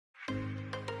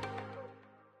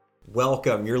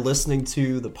Welcome. You're listening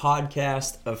to the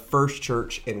podcast of First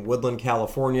Church in Woodland,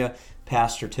 California,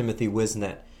 Pastor Timothy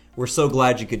Wisnet. We're so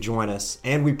glad you could join us,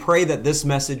 and we pray that this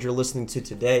message you're listening to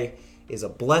today is a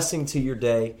blessing to your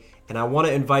day, and I want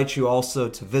to invite you also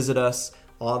to visit us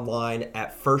online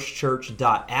at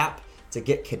firstchurch.app to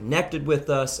get connected with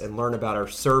us and learn about our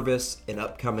service and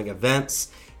upcoming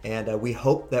events, and we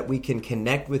hope that we can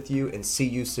connect with you and see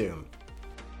you soon.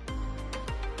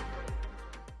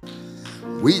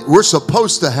 We're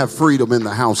supposed to have freedom in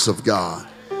the house of God.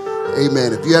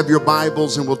 Amen. If you have your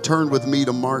Bibles, and will turn with me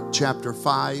to Mark chapter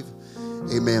 5.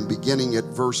 Amen. Beginning at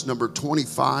verse number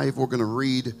 25, we're going to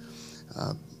read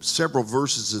several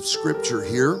verses of Scripture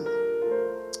here.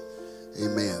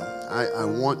 Amen. I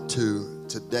want to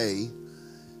today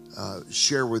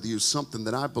share with you something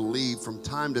that I believe from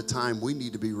time to time we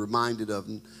need to be reminded of.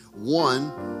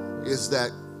 One is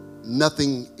that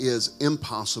nothing is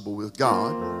impossible with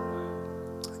God.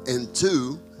 And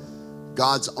two,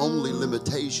 God's only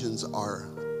limitations are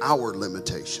our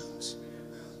limitations,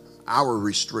 our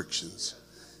restrictions.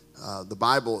 The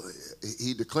Bible,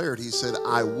 he declared, he said,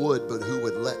 I would, but who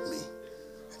would let me?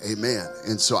 Amen.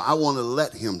 And so I want to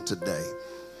let him today.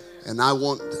 And I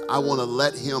want to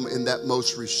let him in that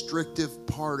most restrictive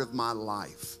part of my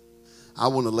life. I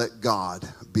want to let God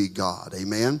be God.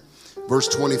 Amen. Verse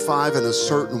 25, and a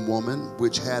certain woman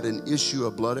which had an issue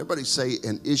of blood. Everybody say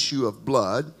an issue of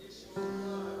blood.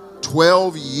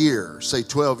 12 years. Say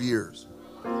 12 years.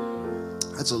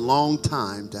 That's a long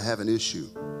time to have an issue.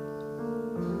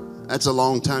 That's a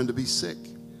long time to be sick.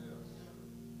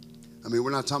 I mean,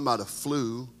 we're not talking about a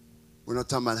flu. We're not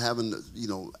talking about having,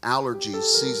 allergies,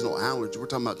 seasonal allergies. We're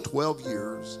talking about 12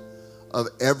 years of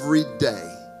every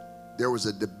day there was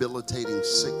a debilitating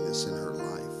sickness in her life.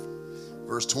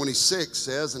 Verse 26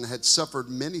 says, and had suffered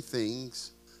many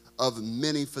things of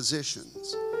many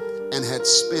physicians, and had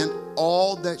spent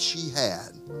all that she had,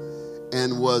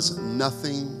 and was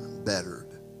nothing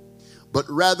bettered, but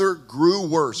rather grew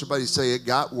worse. Everybody say it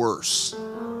got worse.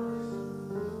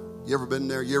 You ever been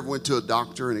there? You ever went to a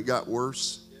doctor and it got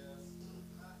worse?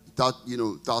 Thought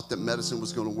that medicine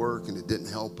was going to work, and it didn't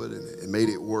help it, and it made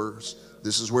it worse.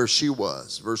 This is where she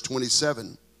was. Verse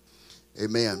 27.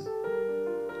 Amen.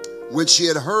 When she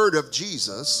had heard of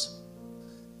Jesus,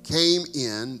 came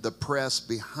in the press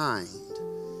behind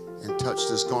and touched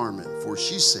his garment. For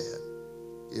she said,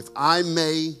 if I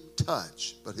may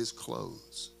touch but his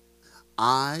clothes,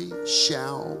 I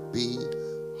shall be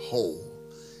whole.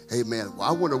 Amen. Well,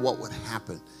 I wonder what would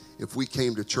happen if we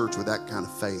came to church with that kind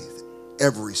of faith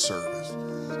every service.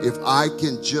 If I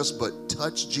can just but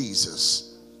touch Jesus,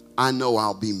 I know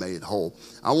I'll be made whole.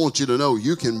 I want you to know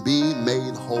you can be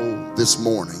made whole this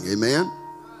morning. Amen.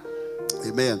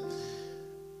 Amen.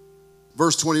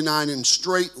 Verse 29, and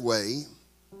straightway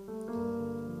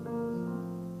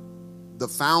the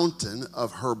fountain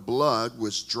of her blood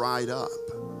was dried up,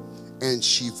 and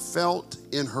she felt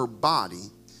in her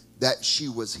body that she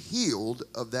was healed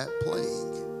of that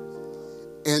plague.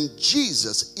 And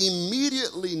Jesus,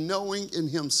 immediately knowing in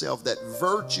himself that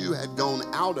virtue had gone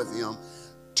out of him,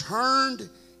 turned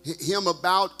him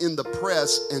about in the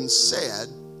press and said,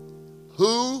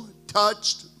 who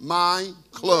touched my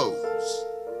clothes?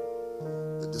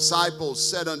 The disciples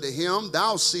said unto him,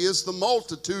 thou seest the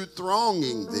multitude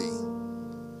thronging thee,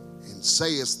 and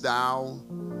sayest thou,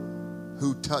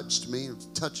 who touched me? There's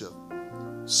a touch of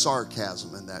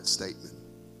sarcasm in that statement.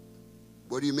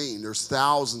 What do you mean? There's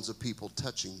thousands of people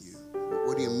touching you.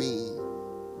 What do you mean?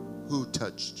 Who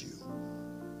touched you?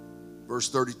 Verse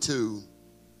 32,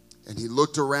 and he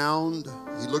looked around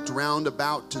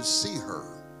about to see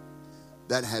her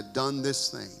that had done this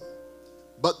thing.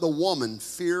 But the woman,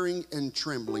 fearing and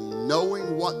trembling,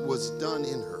 knowing what was done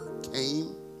in her,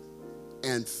 came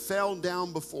and fell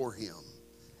down before him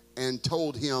and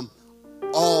told him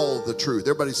all the truth.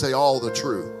 Everybody say all the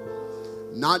truth.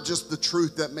 Not just the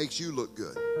truth that makes you look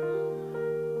good.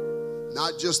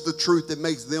 Not just the truth that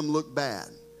makes them look bad.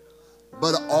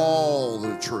 But all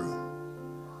the truth.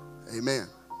 Amen.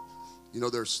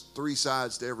 There's three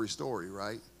sides to every story,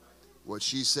 right? What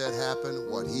she said happened,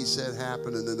 what he said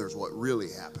happened, and then there's what really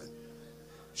happened.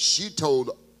 She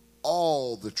told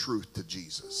all the truth to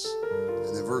Jesus.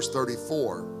 And then verse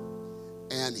 34,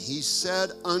 and he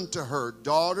said unto her,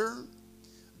 daughter,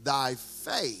 thy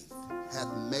faith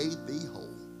hath made thee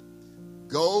whole.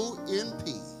 Go in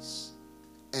peace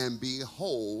and be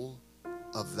whole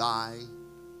of thy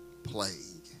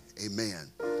plague.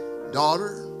 Amen.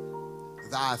 Daughter,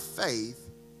 thy faith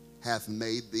hath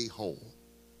made thee whole.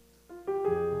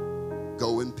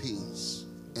 Go in peace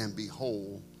and be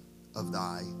whole of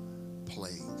thy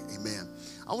plague. Amen.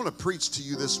 I want to preach to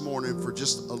you this morning for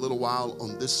just a little while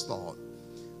on this thought.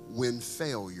 When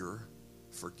failure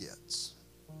forgets.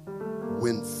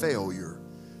 When failure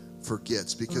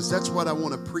forgets. Because that's what I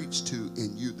want to preach to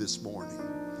in you this morning.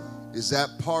 Is that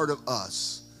part of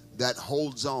us that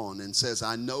holds on and says,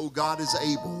 I know God is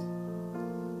able,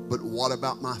 but what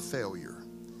about my failure?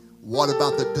 What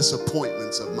about the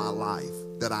disappointments of my life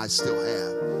that I still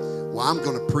have? Well, I'm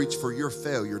going to preach for your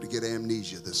failure to get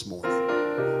amnesia this morning.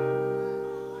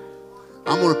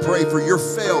 I'm going to pray for your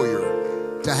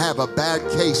failure to have a bad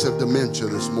case of dementia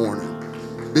this morning.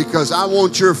 Because I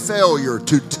want your failure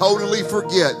to totally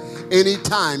forget any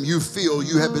time you feel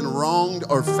you have been wronged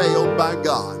or failed by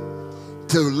God.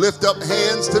 To lift up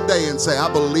hands today and say,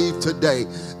 I believe today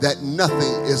that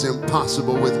nothing is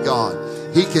impossible with God.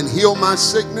 He can heal my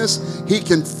sickness. He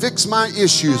can fix my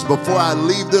issues before I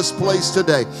leave this place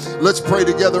today. Let's pray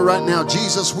together right now.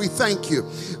 Jesus, we thank you,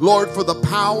 Lord, for the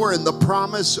power and the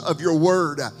promise of your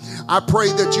word. I pray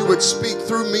that you would speak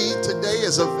through me today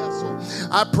as a vessel.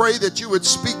 I pray that you would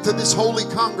speak to this holy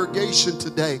congregation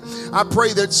today. I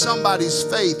pray that somebody's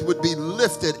faith would be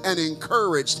lifted and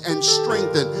encouraged and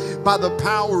strengthened by the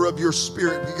power of your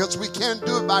Spirit, because we can't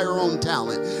do it by our own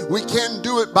talent. We can't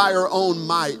do it by our own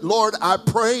might. Lord, I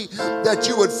pray that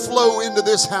you would flow into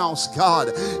this house, God,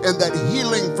 and that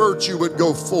healing virtue would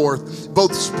go forth,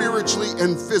 both spiritually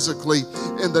and physically,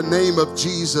 in the name of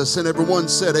Jesus. And everyone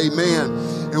said amen.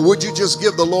 And would you just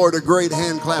give the Lord a great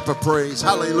hand clap of praise?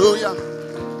 Hallelujah.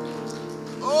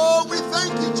 Oh, we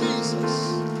thank you,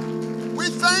 Jesus. We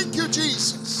thank you,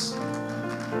 Jesus.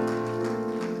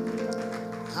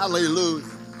 Hallelujah.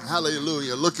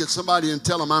 Hallelujah. Look at somebody and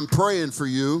tell them, I'm praying for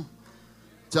you.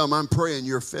 Tell them, I'm praying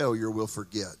your failure will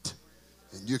forget.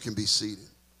 And you can be seated.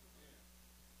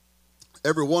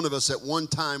 Every one of us at one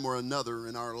time or another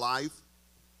in our life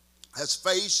has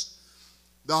faced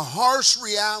the harsh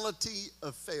reality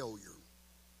of failure.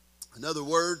 In other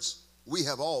words, we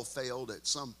have all failed at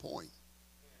some point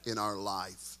in our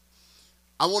life.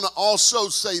 I want to also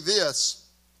say this,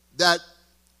 that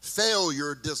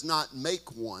failure does not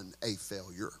make one a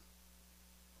failure.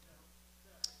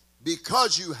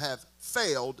 Because you have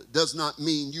failed does not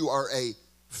mean you are a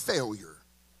failure.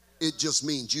 It just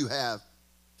means you have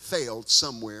failed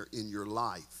somewhere in your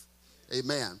life.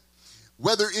 Amen.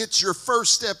 Whether it's your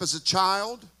first step as a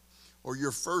child, or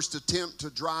your first attempt to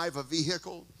drive a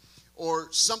vehicle, or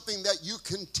something that you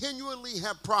continually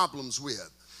have problems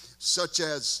with, such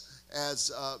as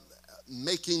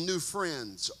making new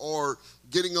friends, or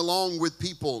getting along with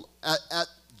people at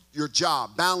your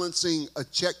job, balancing a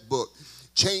checkbook,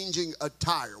 changing a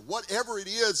tire, whatever it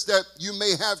is that you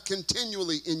may have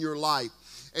continually in your life.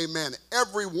 Amen.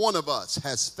 Every one of us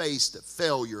has faced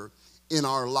failure in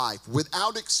our life,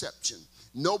 without exception.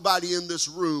 Nobody in this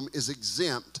room is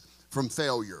exempt from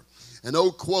failure. An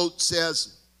old quote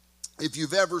says, if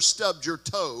you've ever stubbed your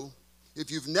toe,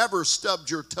 if you've never stubbed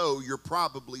your toe, you're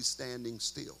probably standing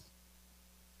still.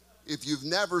 If you've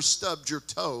never stubbed your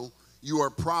toe, you are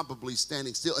probably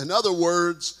standing still. In other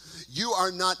words, you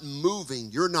are not moving,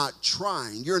 you're not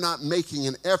trying, you're not making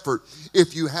an effort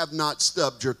if you have not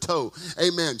stubbed your toe.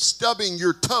 Amen. Stubbing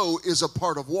your toe is a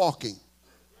part of walking.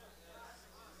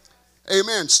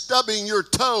 Amen. Stubbing your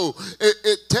toe,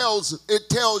 it tells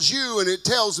you and it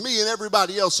tells me and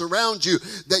everybody else around you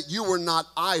that you were not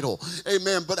idle.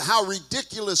 Amen. But how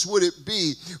ridiculous would it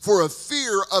be for a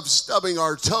fear of stubbing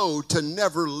our toe to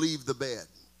never leave the bed?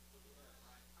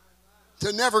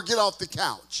 To never get off the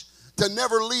couch, to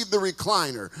never leave the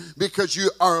recliner because you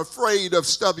are afraid of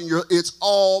stubbing your. It's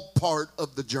all part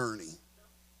of the journey.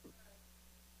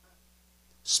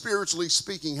 Spiritually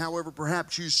speaking, however,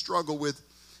 perhaps you struggle with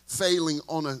failing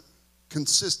on a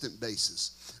consistent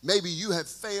basis. Maybe you have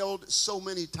failed so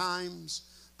many times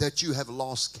that you have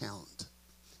lost count.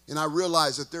 And I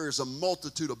realize that there is a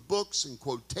multitude of books and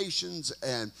quotations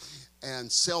and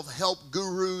self-help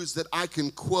gurus that I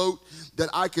can quote, that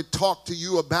I could talk to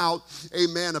you about,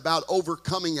 amen, about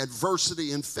overcoming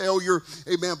adversity and failure,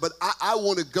 amen. But I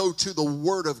want to go to the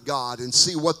Word of God and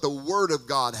see what the Word of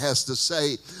God has to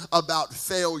say about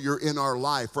failure in our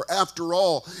life. For after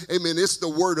all, amen, it's the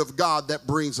Word of God that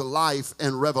brings life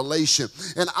and revelation.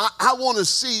 And I want to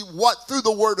see what, through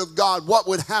the Word of God, what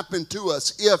would happen to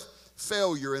us if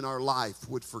failure in our life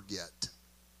would forget.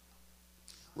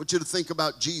 I want you to think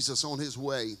about Jesus on his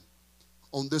way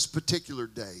on this particular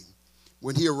day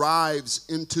when he arrives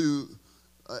into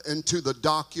the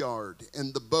dockyard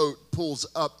and the boat pulls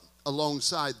up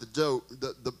alongside the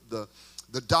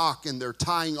dock and they're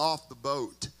tying off the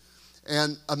boat.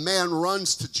 And a man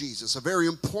runs to Jesus, a very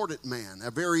important man,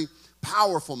 a very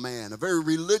powerful man, a very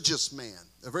religious man,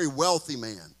 a very wealthy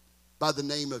man by the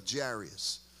name of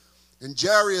Jairus. And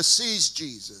Jairus sees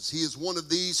Jesus. He is one of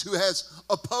these who has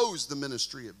opposed the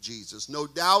ministry of Jesus. No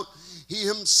doubt he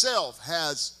himself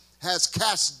has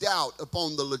cast doubt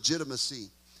upon the legitimacy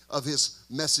of his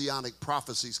messianic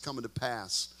prophecies coming to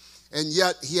pass. And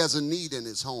yet he has a need in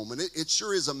his home. And it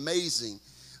sure is amazing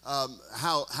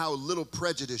how little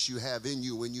prejudice you have in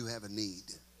you when you have a need.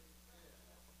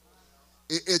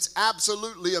 It's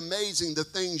absolutely amazing the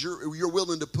things you're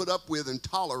willing to put up with and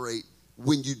tolerate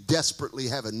when you desperately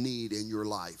have a need in your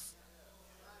life.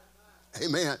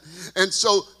 Amen. And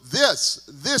so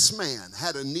this man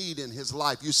had a need in his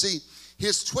life. You see,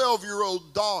 his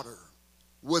 12-year-old daughter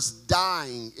was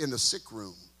dying in a sick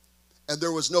room, and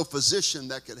there was no physician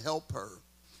that could help her.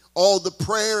 All the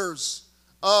prayers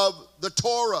of the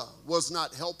Torah was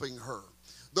not helping her.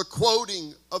 The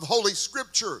quoting of Holy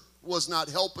Scripture was not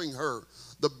helping her.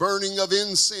 The burning of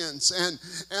incense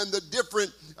and the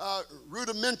different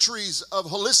rudimentaries of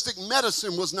holistic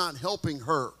medicine was not helping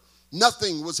her.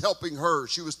 Nothing was helping her.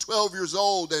 She was 12 years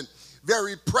old and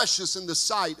very precious in the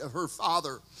sight of her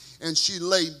father. And she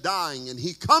lay dying, and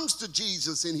he comes to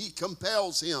Jesus and he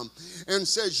compels him and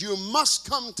says, you must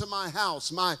come to my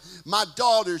house. My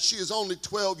daughter, she is only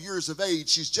 12 years of age.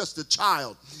 She's just a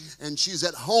child, and she's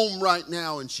at home right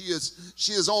now, and she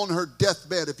is on her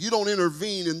deathbed. If you don't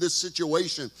intervene in this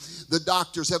situation, the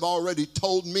doctors have already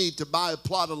told me to buy a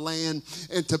plot of land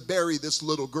and to bury this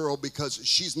little girl because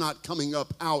she's not coming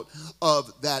up out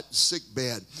of that sick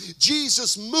bed.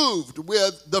 Jesus moved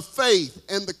with the faith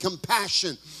and the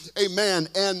compassion, amen,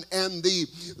 and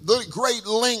the great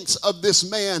lengths of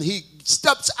this man. He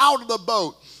steps out of the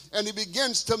boat and he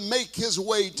begins to make his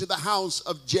way to the house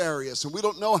of Jairus. And we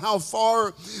don't know how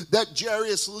far that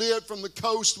Jairus lived from the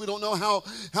coast. We don't know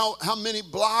how many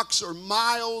blocks or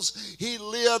miles he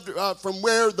lived from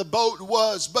where the boat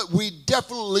was. But we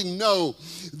definitely know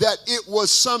that it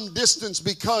was some distance,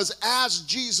 because as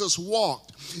Jesus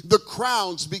walked, the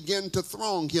crowds began to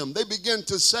throng him. They began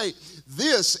to say,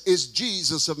 this is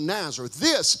Jesus of Nazareth.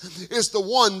 This is the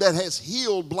one that has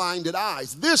healed blinded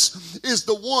eyes. This is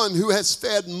the one who has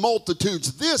fed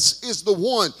multitudes. This is the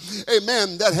one,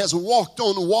 amen, that has walked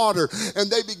on water. And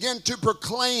they began to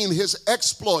proclaim his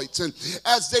exploits. And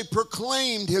as they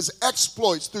proclaimed his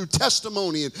exploits through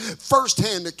testimony and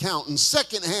first-hand account and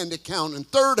second-hand account and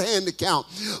third-hand account,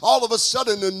 all of a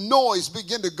sudden a noise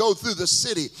began to go through the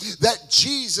city that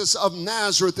Jesus of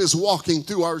Nazareth is walking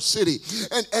through our city.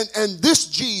 And this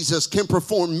Jesus can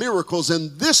perform miracles,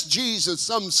 and this Jesus,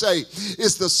 some say,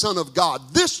 is the Son of God.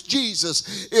 This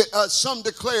Jesus, some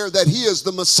declare that he is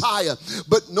the Messiah.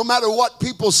 But no matter what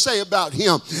people say about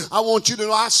him, I want you to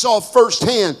know I saw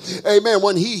firsthand, amen,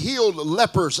 when he healed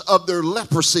lepers of their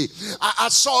leprosy. I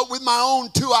saw it with my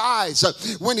own two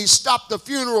eyes when he stopped the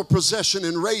funeral procession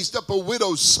and raised up a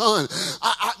widow's son.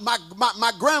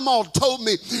 My grandma told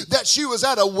me that she was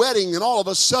at a wedding, and all of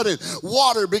a sudden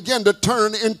water began to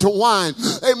turn into wine.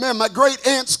 Amen. My great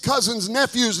aunt's cousin's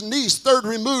nephew's niece, third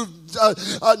removed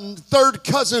third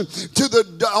cousin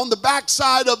on the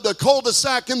backside of the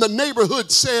cul-de-sac in the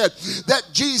neighborhood said that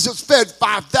Jesus fed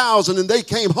 5,000 and they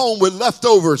came home with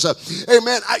leftovers.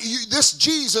 Amen. This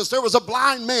Jesus, there was a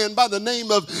blind man by the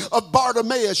name of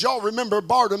Bartimaeus. Y'all remember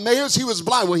Bartimaeus? He was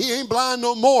blind. Well, he ain't blind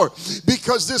no more,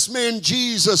 because this man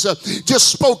Jesus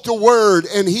just spoke the word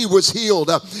and he was healed.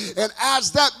 And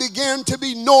as that began to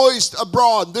be noised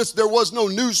abroad, there was no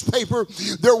newspaper,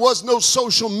 there was no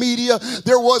social media,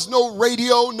 there was no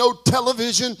radio, no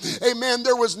television, amen.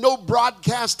 There was no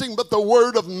broadcasting but the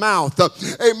word of mouth,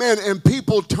 amen. And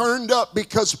people turned up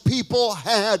because people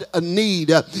had a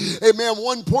need, amen.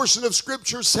 One portion of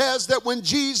scripture says that when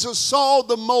Jesus saw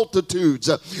the multitudes,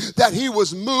 that he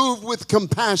was moved with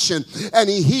compassion and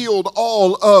he healed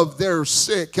all of their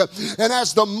sick. And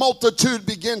as the multitude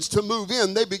begins to move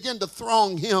in, they begin to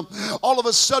throng him. All of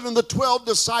a sudden the 12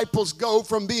 disciples go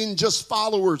from being just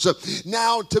followers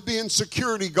now to being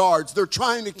security guards. They're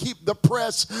trying to keep the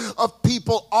press of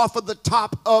people off of the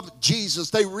top of Jesus.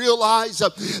 They realize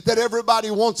that everybody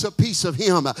wants a piece of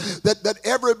him, that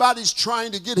everybody's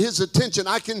trying to get his attention.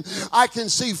 I can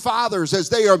see fathers as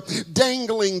they are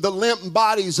dangling the limp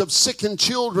bodies of sickened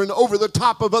children over the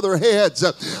top of other heads.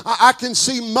 I can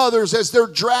see mothers as they're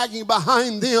dragging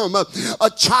behind them a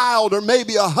child or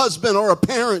maybe a husband or a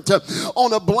parent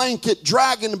on a blanket,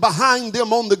 dragging behind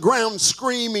them on the ground,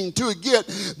 screaming to get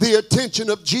the attention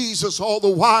of Jesus. Jesus all the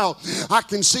while. I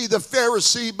can see the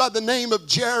Pharisee by the name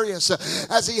of Jairus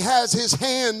as he has his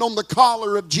hand on the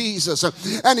collar of Jesus,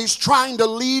 and he's trying to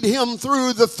lead him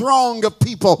through the throng of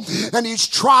people, and he's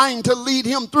trying to lead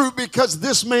him through because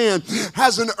this man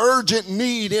has an urgent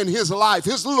need in his life.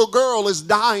 His little girl is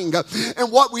dying,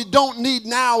 and what we don't need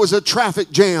now is a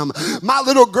traffic jam. My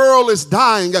little girl is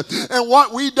dying, and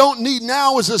what we don't need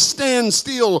now is a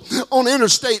standstill on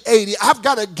Interstate 80. I've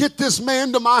got to get this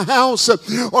man to my house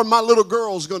or my little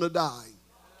girl's going to die.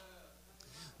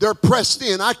 They're pressed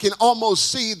in. I can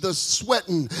almost see the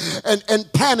sweating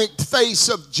and panicked face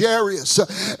of Jairus.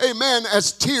 Amen.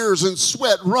 As tears and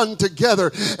sweat run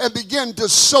together and begin to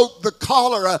soak the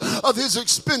collar of his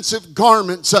expensive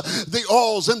garments, the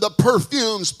oils and the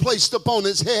perfumes placed upon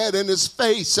his head and his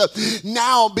face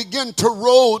now begin to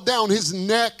roll down his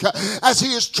neck as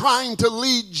he is trying to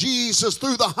lead Jesus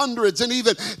through the hundreds and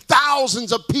even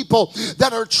thousands of people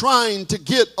that are trying to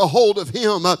get a hold of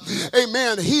him.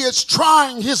 Amen. He is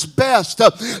trying his best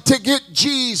to get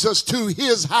Jesus to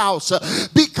his house,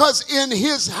 because in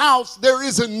his house there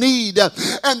is a need,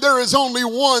 and there is only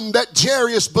one that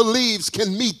Jairus believes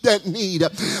can meet that need.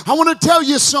 I want to tell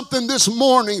you something this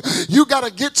morning. You got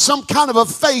to get some kind of a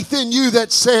faith in you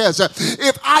that says,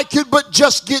 if I could but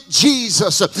just get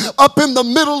Jesus up in the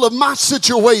middle of my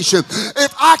situation,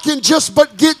 if I can just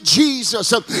but get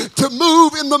Jesus to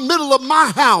move in the middle of my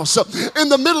house, in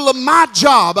the middle of my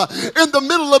job, in the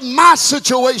middle of my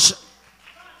situation.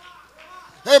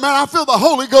 Hey man, I feel the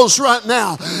Holy Ghost right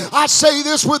now. I say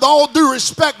this with all due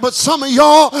respect, but some of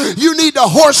y'all, you need to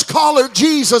horse collar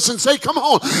Jesus and say, come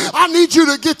on, I need you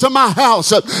to get to my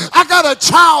house. I got a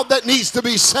child that needs to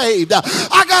be saved.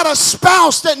 I got a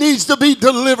spouse that needs to be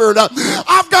delivered.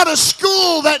 I've got a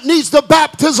school that needs the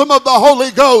baptism of the Holy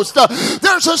Ghost.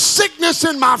 There's a sickness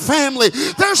in my family.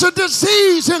 There's a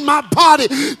disease in my body.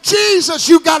 Jesus,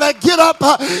 you got to get up.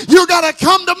 You got to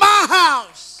come to my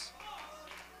house.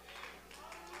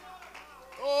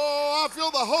 Oh, I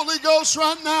feel the Holy Ghost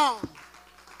right now.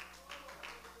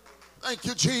 Thank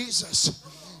you, Jesus.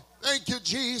 Thank you,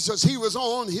 Jesus. He was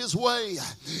on his way,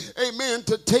 amen,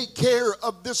 to take care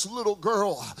of this little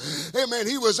girl. Amen.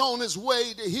 He was on his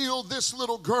way to heal this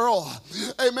little girl.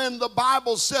 Amen. The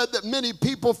Bible said that many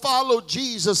people followed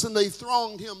Jesus and they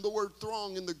thronged him. The word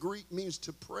throng in the Greek means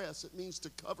to press. It means to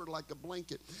cover like a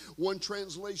blanket. One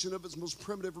translation of its most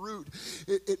primitive root,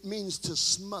 it means to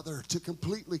smother, to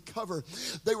completely cover.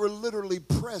 They were literally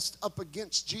pressed up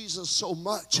against Jesus so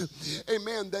much,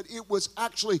 amen, that it was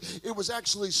actually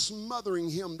smothering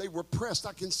him. They were pressed.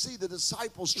 I can see the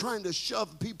disciples trying to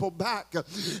shove people back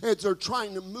as they're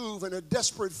trying to move, and a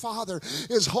desperate father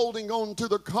is holding on to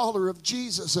the collar of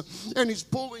Jesus, and he's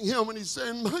pulling him, and he's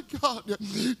saying, my God,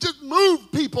 just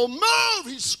move, people, move.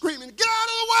 He's screaming, get out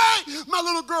of the way. My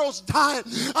little girl's dying.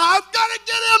 I've got to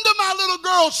get him to my little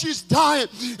girl. She's dying.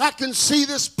 I can see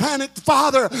this panicked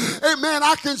father. Amen.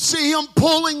 I can see him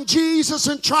pulling Jesus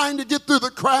and trying to get through the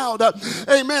crowd.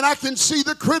 Amen. I can see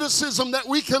the criticism that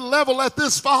we can level at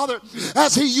this father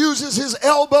as he uses his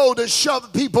elbow to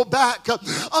shove people back.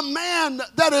 A man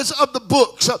that is of the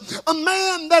books, a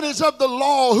man that is of the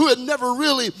law, who had never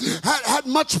really had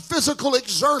much physical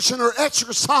exertion or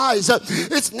exercise,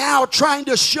 is now trying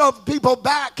to shove people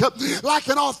back like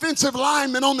an offensive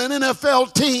lineman on an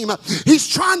NFL team. He's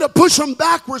trying to push them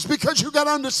backwards, because you got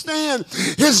to understand,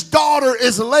 his daughter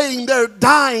is laying there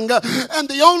dying, and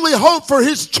the only hope for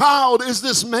his child is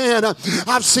this man.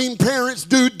 I've seen parents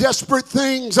do desperate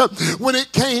things when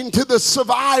it came to the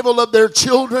survival of their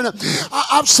children.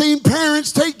 I've seen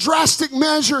parents take drastic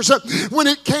measures when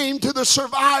it came to the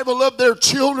survival of their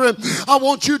children. I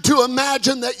want you to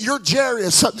imagine that you're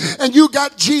Jairus and you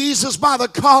got Jesus by the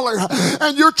collar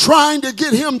and you're trying to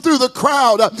get him through the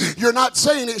crowd. You're not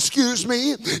saying, excuse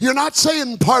me. You're not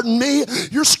saying, pardon me.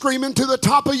 You're screaming to the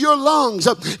top of your lungs,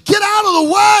 get out of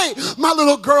the way. My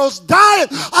little girl's dying.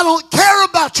 I don't care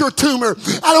about your tumor.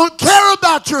 I don't care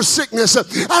about your sickness. I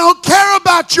don't care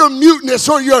about your muteness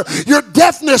or your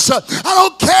deafness. I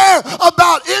don't care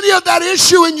about any of that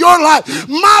issue in your life.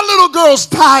 My little girl's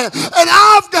dying, and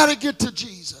I've got to get to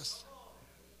Jesus.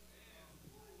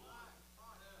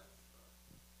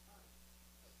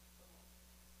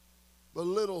 But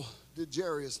little did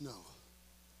Jairus know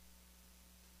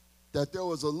that there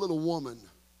was a little woman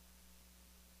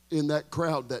in that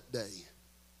crowd that day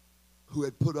who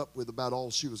had put up with about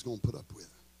all she was going to put up with.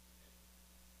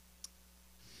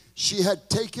 She had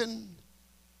taken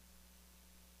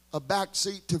a back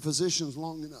seat to physicians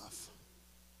long enough.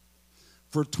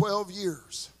 For 12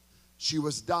 years, she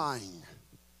was dying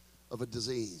of a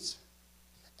disease,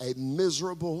 a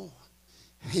miserable,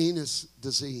 heinous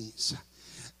disease.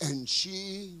 And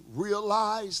she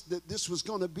realized that this was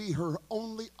going to be her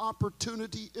only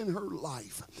opportunity in her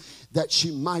life that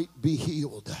she might be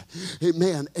healed.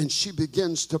 Amen. And she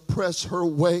begins to press her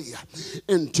way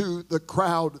into the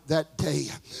crowd that day.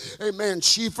 Amen.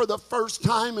 She, for the first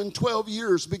time in 12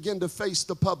 years, began to face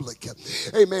the public.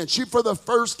 Amen. She, for the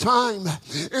first time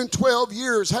in 12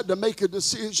 years, had to make a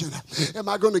decision. Am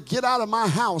I going to get out of my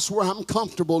house where I'm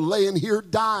comfortable laying here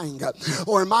dying?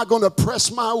 Or am I going to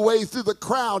press my way through the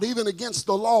crowd, even against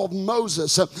the law of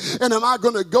Moses? And am I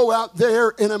going to go out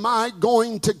there and am I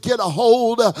going to get a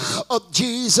hold of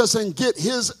Jesus and get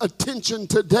his attention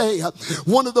today?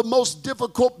 One of the most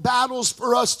difficult battles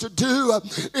for us to do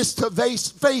is to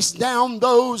face down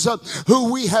those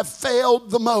who we have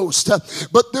failed the most.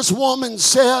 But this woman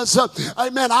says,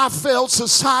 amen, I failed,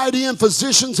 society and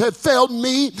physicians have failed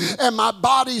me, and my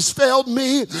body's failed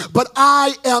me, but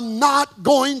I am not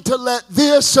going to let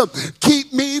this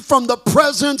keep me from the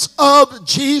presence of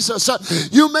Jesus.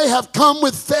 You may have come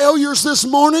with failures this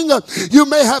morning. You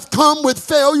may have come with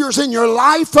failures in your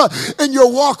life, in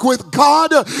your walk with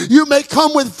God. You may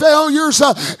come with failures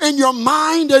in your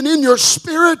mind and in your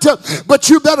spirit, but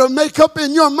you better make up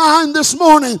in your mind this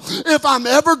morning, if I'm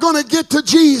ever going to get to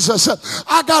Jesus,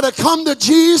 I got to come to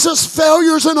Jesus,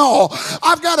 failures and all.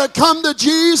 I've got to come to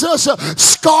Jesus,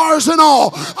 scars and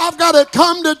all. I've got to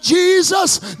come to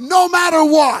Jesus no matter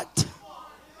what.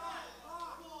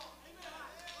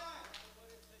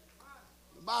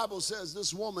 The Bible says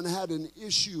this woman had an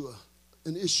issue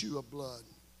of blood.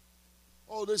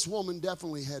 Oh, this woman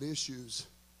definitely had issues.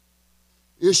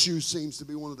 Issue seems to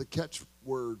be one of the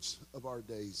catchwords of our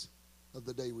days, of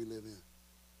the day we live in.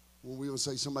 When we would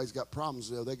say somebody's got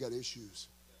problems, they got issues.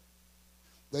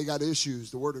 They got issues.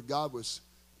 The Word of God was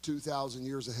 2,000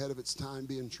 years ahead of its time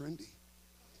being trendy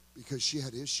because she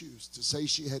had issues. To say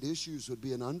she had issues would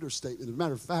be an understatement. As a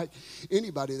matter of fact,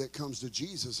 anybody that comes to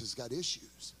Jesus has got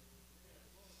issues.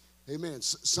 Amen.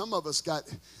 Some of us got,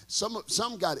 some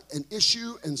got an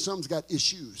issue and some's got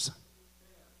issues.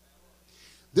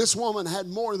 This woman had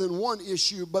more than one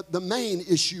issue, but the main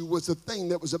issue was the thing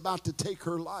that was about to take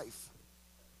her life.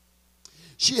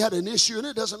 She had an issue, and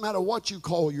it doesn't matter what you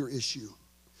call your issue.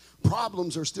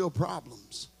 Problems are still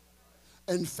problems.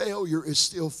 And failure is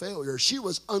still failure. She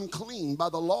was unclean by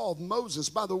the law of Moses,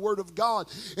 by the word of God.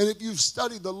 And if you've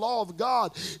studied the law of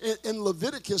God in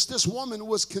Leviticus, this woman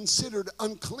was considered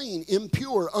unclean,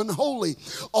 impure, unholy.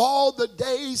 All the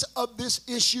days of this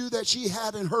issue that she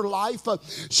had in her life,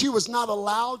 she was not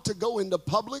allowed to go into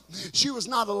public. She was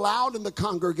not allowed in the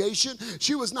congregation.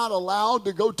 She was not allowed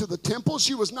to go to the temple.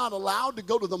 She was not allowed to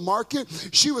go to the market.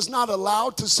 She was not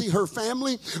allowed to see her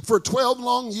family. For 12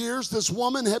 long years, this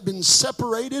woman had been separated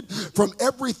from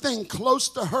everything close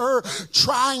to her,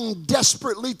 trying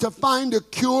desperately to find a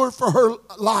cure for her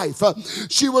life.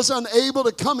 She was unable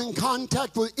to come in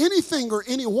contact with anything or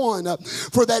anyone,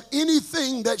 for that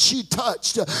anything that she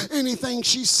touched, anything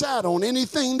she sat on,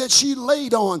 anything that she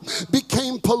laid on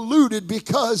became polluted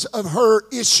because of her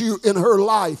issue in her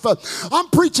life. I'm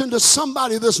preaching to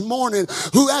somebody this morning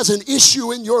who has an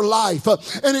issue in your life,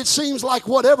 and it seems like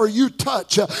whatever you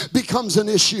touch becomes an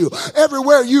issue.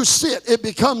 Everywhere you sit, it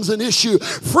becomes an issue.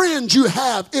 Friends you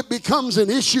have, it becomes an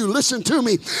issue. Listen to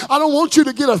me. I don't want you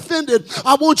to get offended.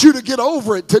 I want you to get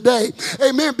over it today.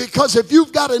 Amen. Because if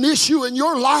you've got an issue in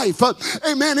your life,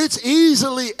 amen, it's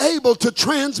easily able to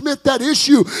transmit that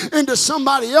issue into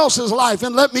somebody else's life.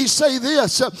 And let me say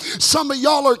this. Some of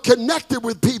y'all are connected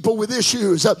with people with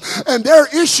issues, and their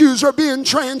issues are being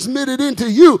transmitted into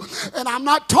you. And I'm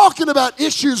not talking about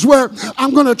issues where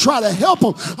I'm going to try to help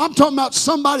them. I'm talking about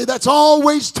somebody that's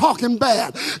always talking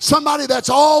bad, somebody that's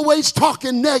always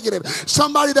talking negative,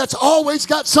 somebody that's always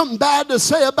got something bad to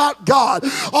say about God,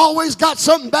 always got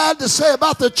something bad to say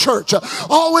about the church,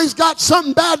 always got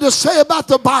something bad to say about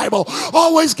the Bible,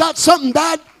 always got something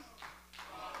bad.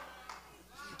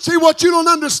 See, what you don't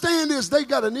understand is they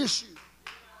got an issue.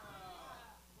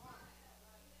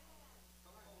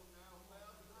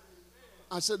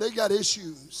 I said they got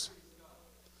issues.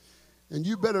 And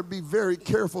you better be very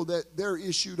careful that their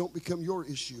issue don't become your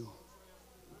issue.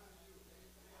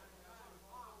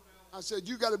 I said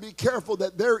you got to be careful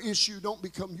that their issue don't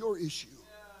become your issue.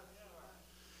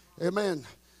 Amen.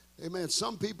 Amen.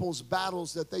 Some people's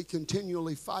battles that they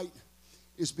continually fight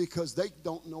is because they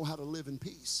don't know how to live in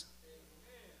peace.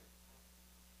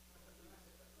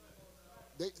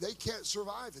 They can't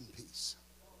survive in peace.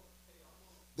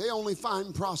 They only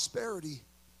find prosperity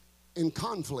in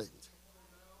conflict.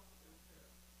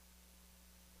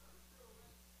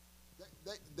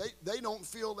 They don't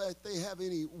feel that they have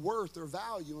any worth or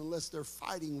value unless they're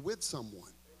fighting with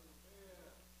someone.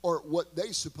 or what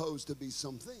they suppose to be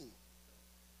something.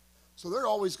 So they're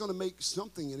always going to make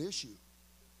something an issue.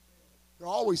 They're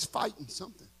always fighting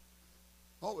something.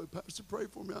 Oh, Pastor, pray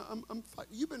for me. I'm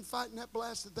fighting. You've been fighting that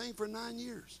blasted thing for 9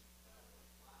 years.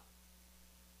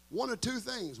 One of two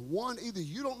things. One, either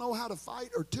you don't know how to fight,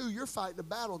 or two, you're fighting a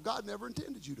battle God never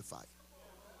intended you to fight.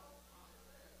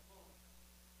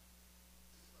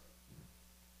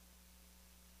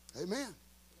 Amen.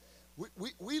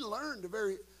 We learned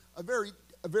a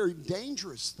very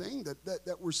dangerous thing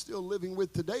that we're still living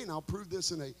with today, and I'll prove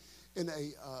this in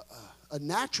a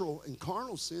natural and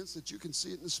carnal sense that you can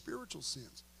see it in the spiritual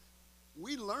sense.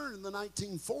 We learned in the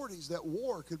 1940s that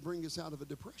war could bring us out of a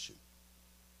depression.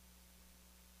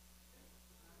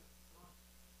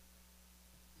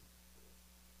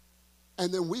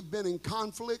 And then we've been in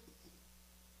conflict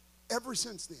ever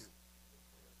since then.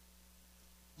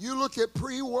 You look at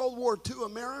pre-World War II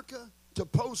America to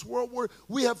post-World War,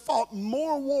 we have fought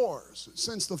more wars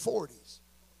since the 40s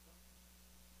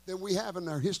than we have in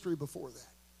our history before that.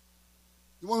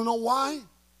 You want to know why?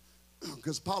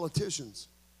 Because politicians,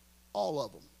 all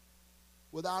of them,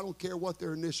 I don't care what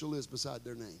their initial is beside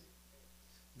their name,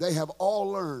 they have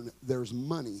all learned there's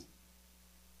money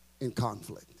in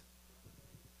conflict.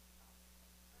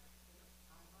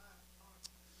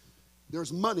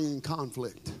 There's money in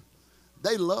conflict.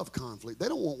 They love conflict. They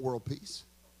don't want world peace.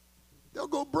 They'll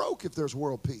go broke if there's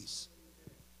world peace.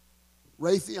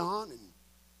 Raytheon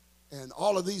and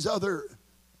all of these other,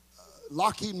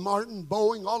 Lockheed Martin,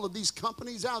 Boeing, all of these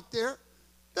companies out there,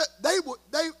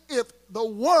 if the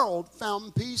world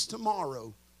found peace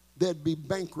tomorrow, they'd be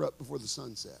bankrupt before the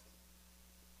sun set.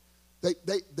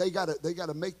 They got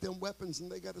to make them weapons,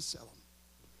 and they got to sell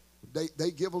them.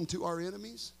 They give them to our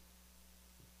enemies.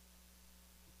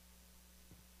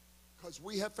 Because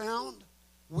we have found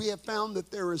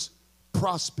that there is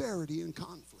prosperity in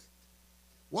conflict.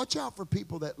 Watch out for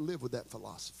people that live with that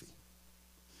philosophy,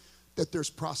 that there's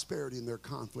prosperity in their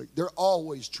conflict. They're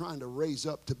always trying to raise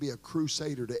up to be a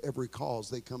crusader to every cause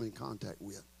they come in contact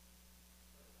with.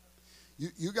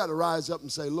 You got to rise up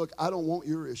and say, look, I don't want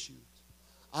your issues.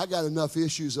 I got enough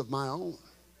issues of my own.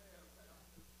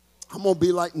 I'm going to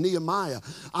be like Nehemiah.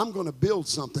 I'm going to build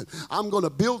something. I'm going to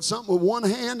build something with one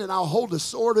hand, and I'll hold a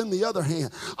sword in the other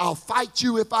hand. I'll fight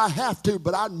you if I have to,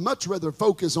 but I'd much rather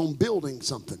focus on building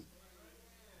something.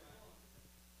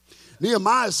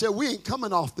 Nehemiah said, we ain't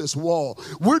coming off this wall.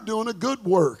 We're doing a good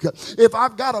work. If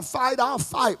I've got to fight, I'll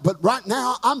fight. But right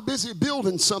now, I'm busy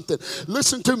building something.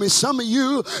 Listen to me. Some of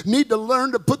you need to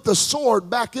learn to put the sword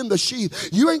back in the sheath.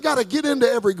 You ain't got to get into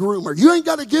every groomer. You ain't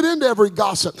got to get into every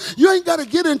gossip. You ain't got to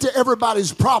get into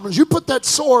everybody's problems. You put that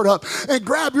sword up and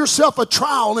grab yourself a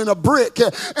trowel and a brick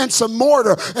and some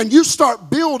mortar, and you start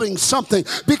building something,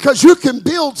 because you can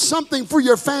build something for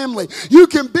your family. You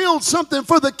can build something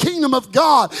for the kingdom of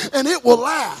God, and it will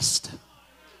last.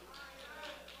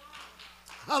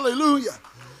 Hallelujah.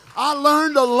 I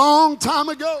learned a long time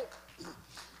ago.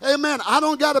 Amen. I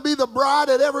don't got to be the bride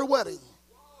at every wedding.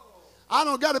 I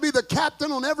don't got to be the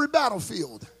captain on every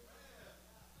battlefield.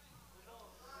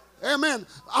 Amen.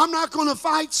 I'm not going to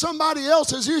fight somebody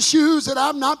else's issues that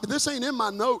I'm not. This ain't in my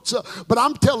notes, but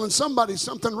I'm telling somebody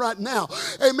something right now.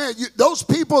 Amen. Those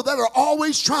people that are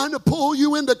always trying to pull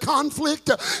you into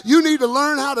conflict, you need to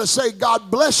learn how to say,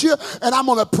 God bless you, and I'm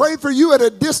going to pray for you at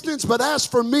a distance. But as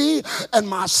for me and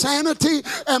my sanity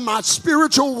and my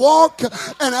spiritual walk,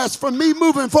 and as for me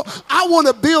moving forward, I want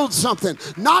to build something,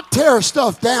 not tear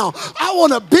stuff down. I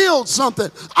want to build something.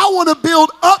 I want to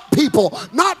build up people,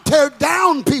 not tear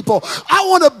down people. I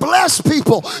want to bless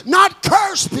people, not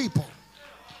curse people.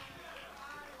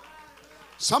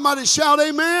 Somebody shout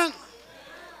amen.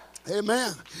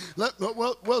 Amen.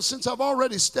 Well, since I've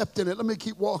already stepped in it, let me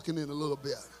keep walking in a little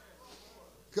bit.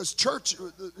 Because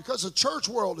the church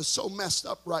world is so messed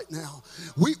up right now.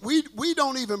 We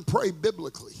don't even pray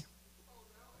biblically.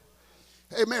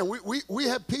 Amen. We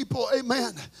have people,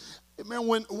 amen. Man,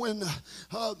 when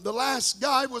the last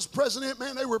guy was president,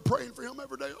 man, they were praying for him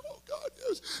every day. Oh, God,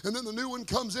 yes. And then the new one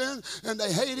comes in, and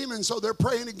they hate him, and so they're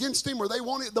praying against him, or they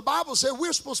want it. The Bible said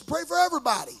we're supposed to pray for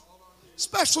everybody,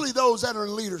 especially those that are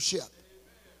in leadership.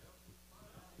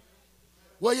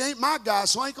 Well, he ain't my guy,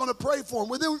 so I ain't going to pray for him.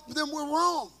 Well, then we're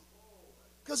wrong,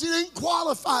 because he didn't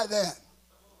qualify that.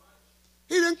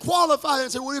 He didn't qualify that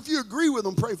and say, well, if you agree with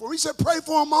him, pray for him. He said, pray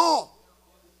for them all.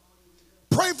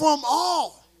 Pray for them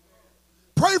all.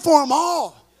 Pray for them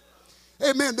all.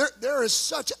 Amen. There is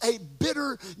such a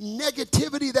bitter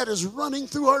negativity that is running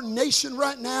through our nation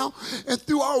right now and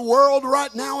through our world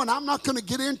right now, and I'm not going to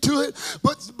get into it,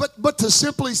 but to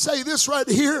simply say this right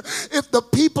here, if the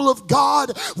people of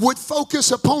God would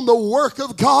focus upon the work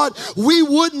of God, we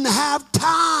wouldn't have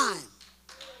time.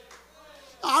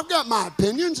 I've got my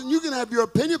opinions, and you can have your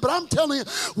opinion, but I'm telling you,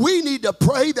 we need to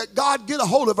pray that God get a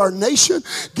hold of our nation,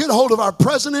 get a hold of our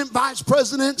president, vice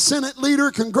president, Senate leader,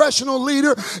 congressional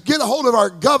leader, get a hold of our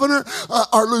governor,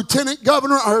 our lieutenant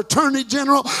governor, our attorney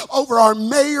general, over our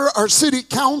mayor, our city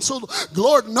council.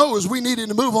 Lord knows we needed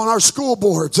to move on our school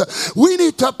boards. We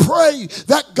need to pray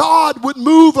that God would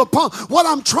move upon. What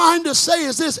I'm trying to say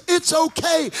is this: it's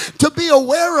okay to be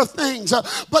aware of things,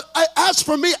 but as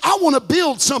for me, I want to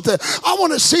build something. I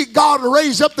want to see God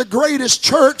raise up the greatest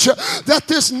church that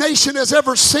this nation has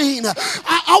ever seen.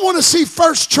 I want to see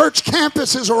First Church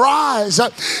campuses rise,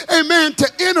 amen, to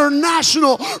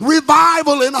international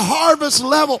revival and harvest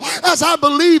level, as I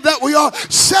believe that we are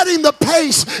setting the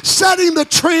pace, setting the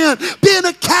trend, being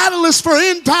a catalyst for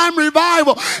end time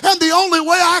revival. And the only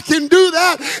way I can do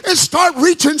that is start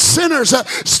reaching sinners,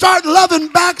 start loving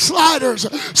backsliders,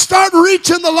 start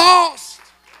reaching the lost.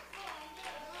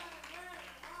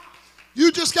 You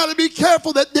just got to be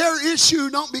careful that their issue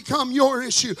don't become your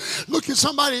issue. Look at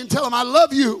somebody and tell them, I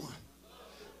love you,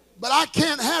 but I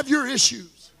can't have your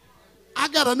issues. I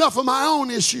got enough of my own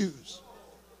issues.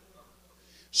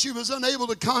 She was unable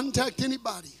to contact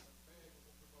anybody.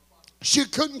 She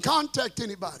couldn't contact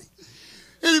anybody.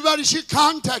 Anybody she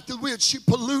contacted with, she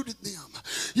polluted them.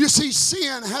 You see,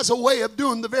 sin has a way of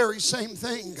doing the very same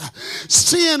thing.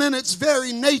 Sin in its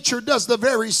very nature does the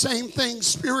very same thing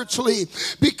spiritually,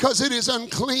 because it is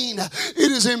unclean,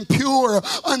 it is impure,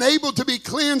 unable to be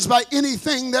cleansed by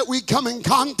anything that we come in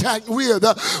contact with.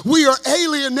 We are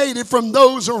alienated from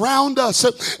those around us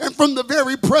and from the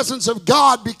very presence of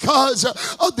God because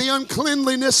of the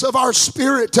uncleanliness of our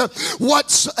spirit.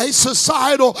 What's a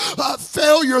societal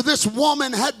failure this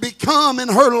woman had become in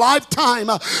her lifetime.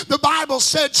 The Bible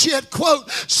said she had,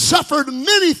 quote, suffered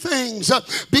many things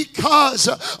because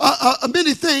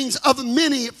many things of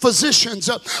many physicians.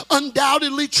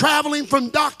 Undoubtedly traveling from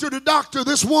doctor to doctor,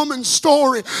 this woman's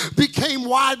story became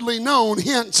widely known.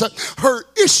 Hence, her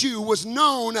issue was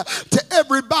known to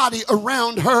everybody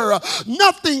around her.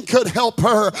 Nothing could help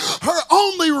her. Her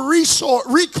only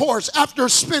recourse after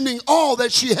spending all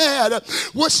that she had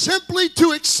was simply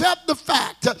to accept the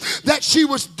fact that she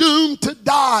was doomed to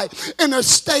die in a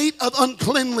state of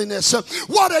uncleanliness.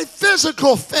 What a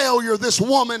physical failure this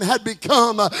woman had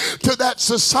become to that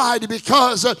society,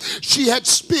 because she had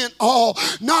spent all.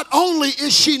 Not only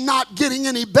is she not getting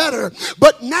any better,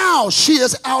 but now she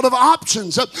is out of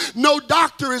options. No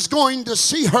doctor is going to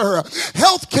see her.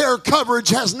 Health care coverage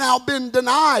has now been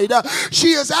denied.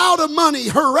 She is out of money.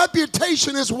 Her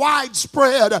reputation is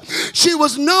widespread. She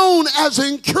was known as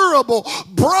incurable,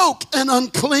 broke, and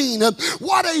unclean.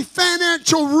 What a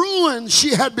financial ruin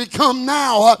she had become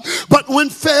now. But when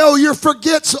failure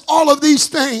forgets all of these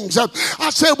things, I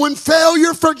said when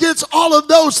failure forgets all of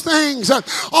those things,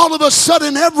 all of a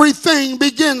sudden everything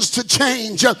begins to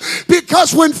change.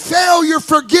 Because when failure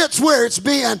forgets where it's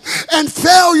been and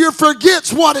failure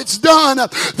forgets what it's done,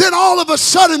 then all of a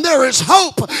sudden there is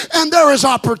hope and there is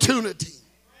opportunity.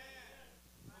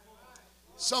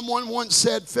 Someone once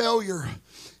said failure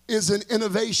is an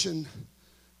innovation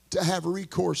to have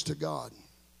recourse to God.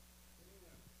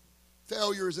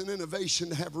 Failure is an innovation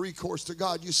to have recourse to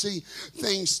God. You see,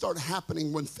 things start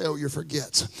happening when failure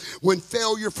forgets. When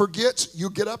failure forgets, you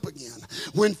get up again.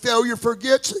 When failure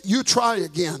forgets, you try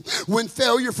again. When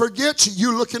failure forgets,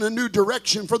 you look in a new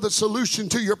direction for the solution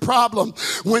to your problem.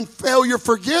 When failure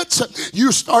forgets,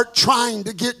 you start trying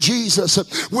to get Jesus.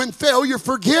 When failure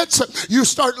forgets, you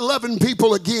start loving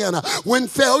people again. When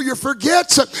failure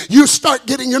forgets, you start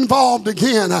getting involved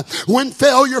again. When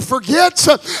failure forgets,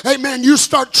 amen, you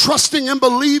start trusting and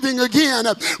believing again.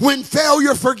 When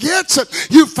failure forgets,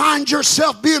 you find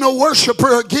yourself being a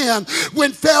worshiper again.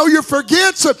 When failure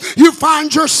forgets, you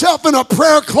find yourself in a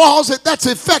prayer closet that's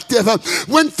effective.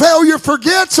 When failure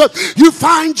forgets, you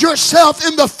find yourself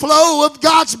in the flow of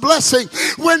God's blessing.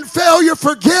 When failure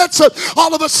forgets,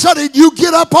 all of a sudden you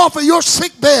get up off of your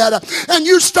sick bed and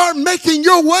you start making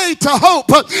your way to hope.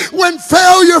 When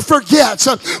failure forgets,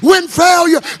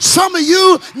 some of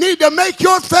you need to make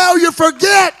your failure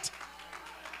forget.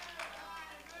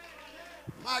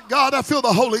 My God, I feel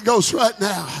the Holy Ghost right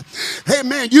now. Hey,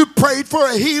 man, you prayed for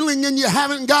a healing and you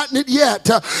haven't gotten it yet.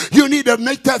 You need to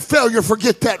make that failure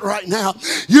forget that right now.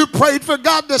 You prayed for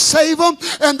God to save them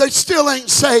and they still ain't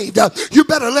saved. You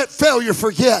better let failure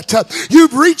forget.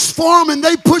 You've reached for them and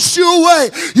they pushed you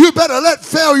away. You better let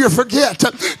failure forget.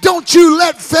 Don't you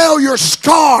let failure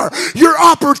scar your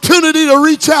opportunity to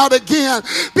reach out again.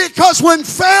 Because when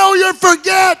failure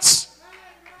forgets,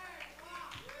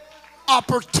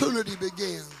 opportunity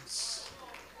begins.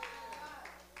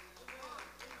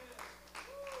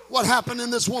 What happened in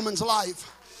this woman's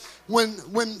life when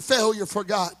failure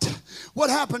forgot? What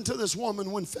happened to this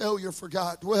woman when failure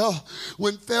forgot? Well,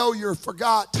 when failure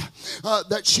forgot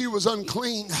that she was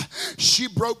unclean, she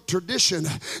broke tradition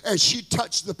and she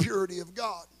touched the purity of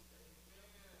God.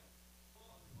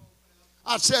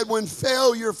 I said when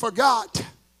failure forgot,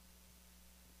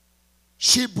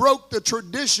 she broke the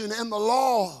tradition and the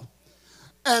law.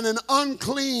 And an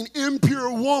unclean,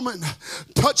 impure woman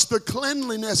touched the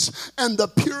cleanliness and the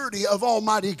purity of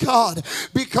Almighty God.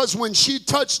 Because when she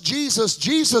touched Jesus,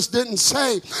 Jesus didn't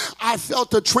say, I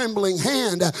felt a trembling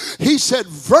hand. He said,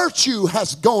 virtue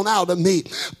has gone out of me.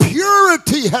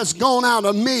 Purity has gone out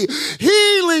of me.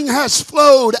 Healing has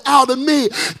flowed out of me.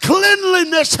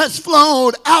 Cleanliness has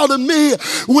flowed out of me.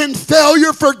 When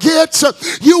failure forgets,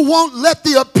 you won't let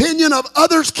the opinion of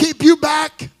others keep you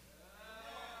back.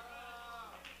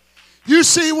 You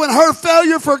see, when her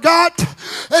failure forgot,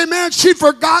 amen, she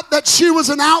forgot that she was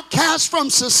an outcast from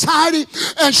society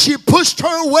and she pushed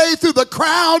her way through the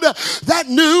crowd that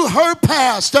knew her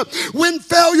past. When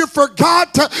failure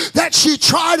forgot that she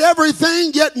tried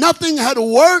everything yet nothing had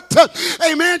worked,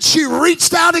 amen, she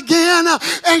reached out again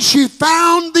and she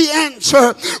found the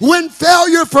answer. When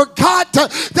failure forgot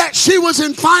that she was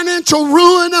in financial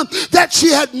ruin, that she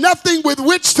had nothing with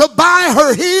which to buy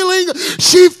her healing,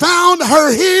 she found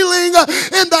her healing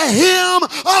in the hem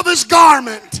of his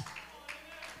garment.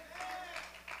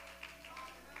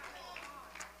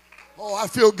 Oh, I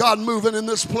feel God moving in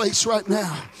this place right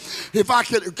now. If I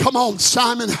could, come on,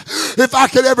 Simon, if I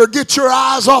could ever get your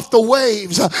eyes off the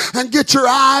waves and get your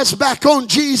eyes back on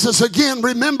Jesus again.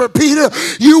 Remember, Peter,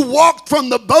 you walked from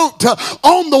the boat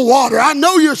on the water. I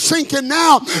know you're sinking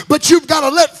now, but you've got to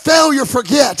let failure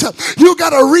forget. You've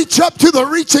got to reach up to the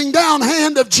reaching down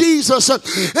hand of Jesus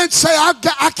and say,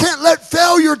 I can't let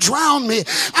failure drown me.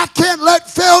 I can't let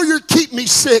failure keep me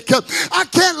sick. I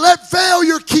can't let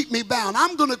failure keep me bound.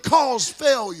 I'm going to cause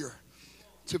failure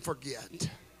to forget.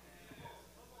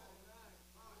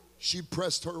 She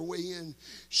pressed her way in.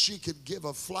 She could give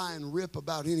a flying rip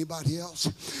about anybody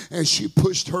else. And she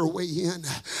pushed her way in,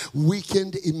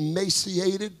 weakened,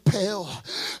 emaciated, pale,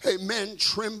 amen,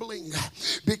 trembling,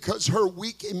 because her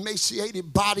weak,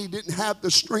 emaciated body didn't have the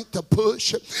strength to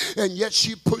push. And yet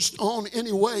she pushed on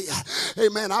anyway.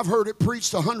 Amen. I've heard it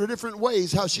preached 100 different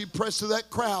ways how she pressed through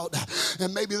that crowd.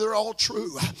 And maybe they're all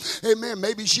true. Amen.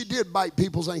 Maybe she did bite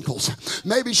people's ankles.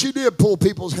 Maybe she did pull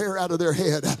people's hair out of their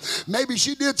head. Maybe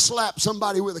she did slap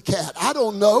somebody with a cat. I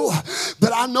don't know,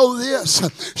 but I know this.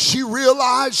 She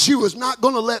realized she was not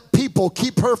going to let people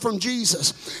keep her from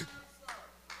Jesus.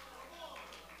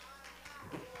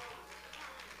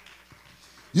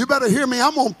 You better hear me.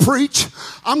 I'm going to preach.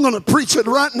 I'm going to preach it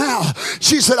right now.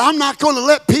 She said, I'm not going to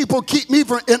let people keep me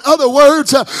from, in other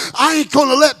words, I ain't going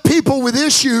to let people with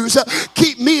issues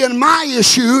keep me and my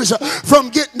issues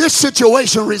from getting this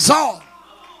situation resolved.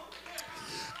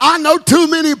 I know too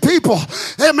many people,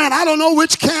 hey man, I don't know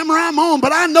which camera I'm on,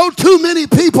 but I know too many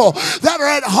people that are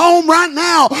at home right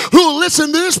now who will listen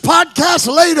to this podcast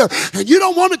later, and you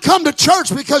don't want to come to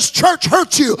church because church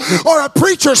hurt you or a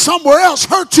preacher somewhere else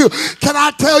hurt you. Can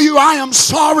I tell you, I am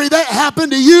sorry that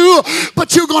happened to you,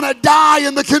 but you're going to die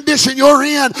in the condition you're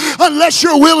in unless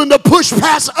you're willing to push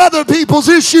past other people's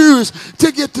issues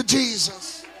to get to Jesus.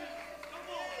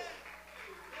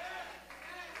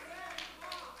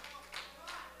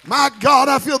 My God,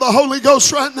 I feel the Holy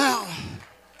Ghost right now.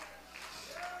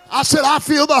 I said, I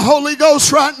feel the Holy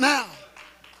Ghost right now.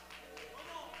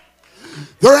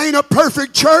 There ain't a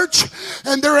perfect church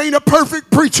and there ain't a perfect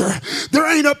preacher. There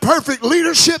ain't a perfect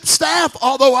leadership staff,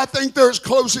 although I think they're as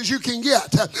close as you can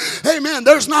get. Amen.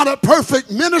 There's not a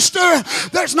perfect minister.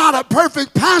 There's not a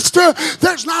perfect pastor.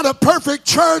 There's not a perfect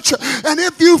church. And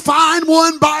if you find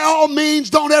one, by all means,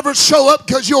 don't ever show up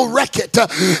because you'll wreck it.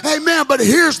 Amen. But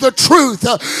here's the truth,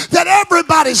 that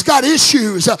everybody's got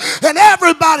issues and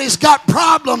everybody's got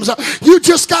problems. You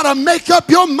just got to make up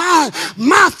your mind.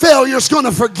 My failure's going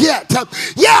to forget.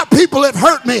 Yeah, people have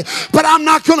hurt me, but I'm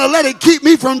not going to let it keep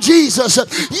me from Jesus.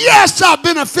 Yes, I've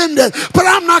been offended, but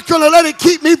I'm not going to let it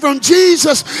keep me from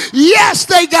Jesus. Yes,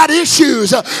 they got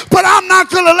issues, but I'm not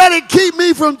going to let it keep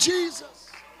me from Jesus.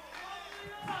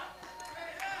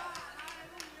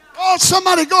 Oh,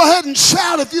 somebody go ahead and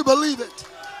shout if you believe it.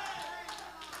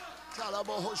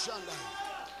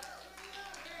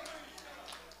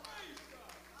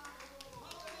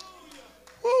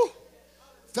 Woo.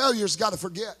 Failure's got to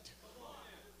forget.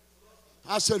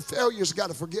 I said failure's got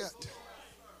to forget.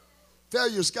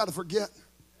 Failure's got to forget.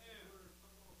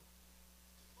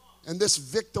 And this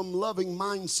victim-loving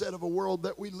mindset of a world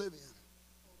that we live in,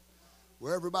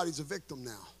 where everybody's a victim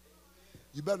now.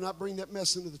 You better not bring that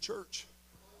mess into the church,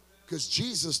 because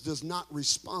Jesus does not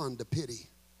respond to pity.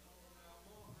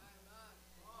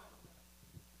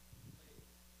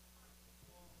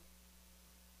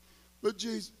 But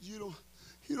Jesus, you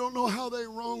don't know how they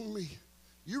wronged me.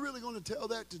 You really going to tell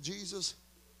that to Jesus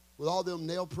with all them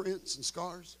nail prints and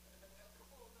scars?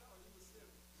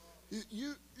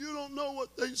 You don't know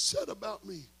what they said about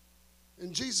me.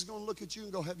 And Jesus is going to look at you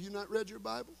and go, have you not read your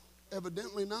Bible?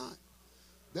 Evidently not.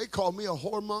 They called me a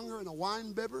whoremonger and a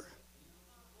wine bibber.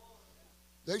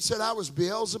 They said I was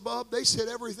Beelzebub. They said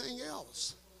everything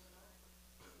else.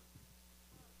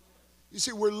 You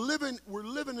see, we're living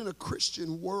in a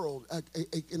Christian world,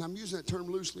 and I'm using that term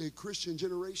loosely, a Christian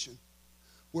generation,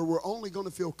 where we're only going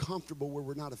to feel comfortable where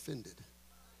we're not offended.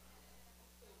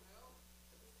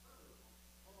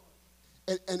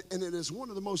 And it is one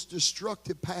of the most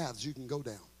destructive paths you can go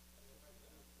down.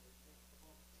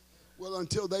 Well,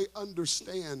 until they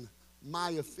understand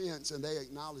my offense and they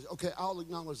acknowledge, okay, I'll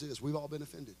acknowledge this. We've all been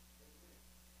offended.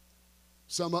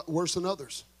 Some worse than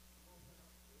others.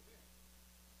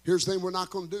 Here's the thing we're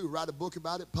not going to do. Write a book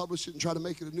about it, publish it, and try to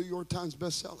make it a New York Times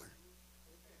bestseller.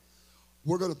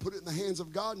 We're going to put it in the hands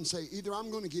of God and say, either I'm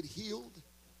going to get healed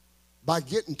by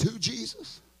getting to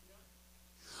Jesus,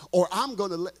 or I'm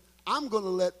going to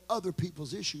let other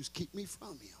people's issues keep me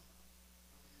from him.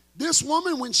 This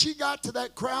woman, when she got to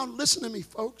that crowd, listen to me,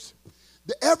 folks.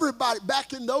 Everybody,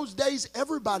 back in those days,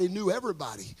 everybody knew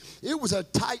everybody. It was a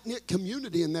tight-knit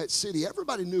community in that city.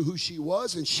 Everybody knew who she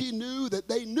was, and she knew that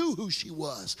they knew who she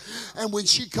was. And when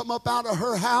she come up out of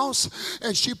her house,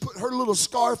 and she put her little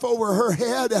scarf over her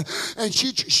head, and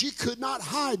she could not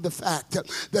hide the fact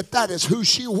that is who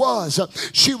she was.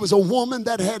 She was a woman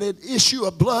that had an issue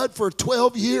of blood for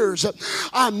 12 years.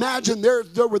 I imagine there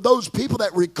were those people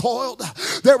that recoiled.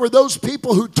 There were those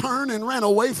people who turned and ran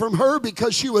away from her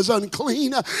because she was unclean.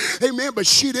 Amen. But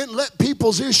she didn't let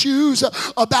people's issues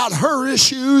about her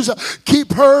issues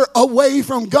keep her away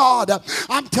from God.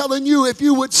 I'm telling you, if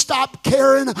you would stop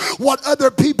caring what other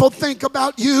people think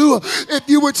about you, if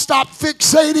you would stop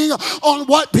fixating on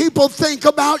what people think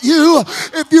about you,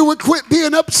 if you would quit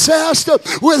being obsessed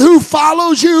with who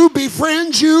follows you,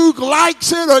 befriends you,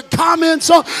 likes it, or comments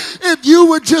on, if you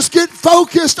would just get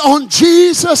focused on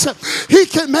Jesus, he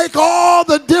can make all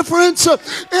the difference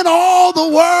in all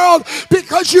the world.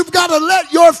 Because you've got to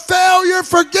let your failure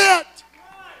forget.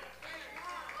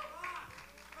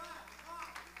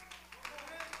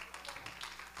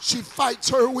 She fights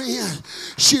her way in.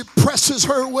 She presses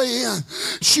her way in.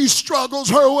 She struggles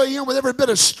her way in with every bit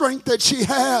of strength that she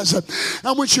has.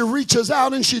 And when she reaches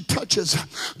out and she touches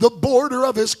the border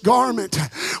of his garment,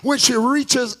 when she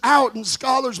reaches out, and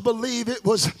scholars believe it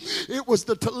was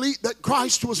the tallit that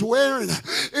Christ was wearing.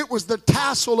 It was the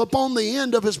tassel upon the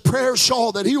end of his prayer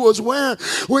shawl that he was wearing.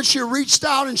 When she reached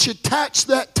out and she touched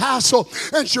that tassel,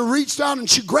 and she reached out and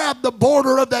she grabbed the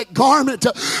border of that garment,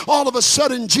 all of a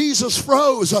sudden Jesus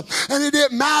froze. And it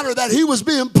didn't matter that he was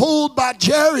being pulled by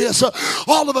Jairus.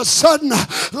 All of a sudden,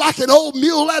 like an old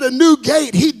mule at a new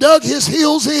gate, he dug his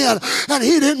heels in and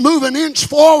he didn't move an inch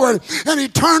forward. And he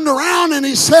turned around and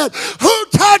he said, "Who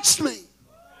touched me?"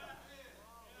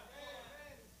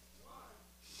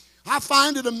 I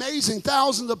find it amazing.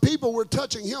 Thousands of people were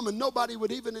touching him and nobody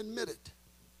would even admit it.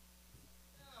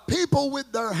 People with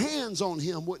their hands on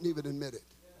him wouldn't even admit it.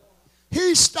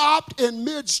 He stopped in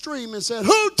midstream and said,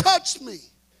 "Who touched me?"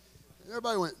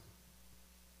 Everybody went.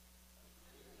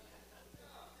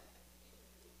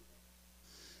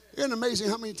 Isn't it amazing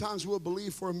how many times we'll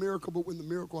believe for a miracle, but when the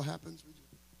miracle happens,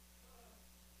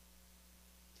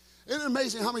 isn't it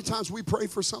amazing how many times we pray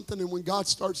for something and when God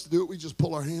starts to do it, we just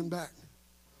pull our hand back?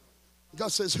 God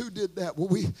says, "Who did that?" Well,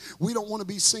 we don't want to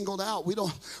be singled out. We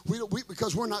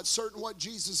because we're not certain what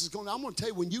Jesus is going to do. I'm going to tell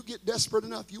you, when you get desperate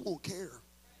enough, you won't care.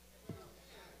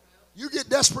 You get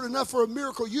desperate enough for a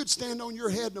miracle, you'd stand on your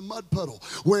head in a mud puddle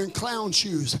wearing clown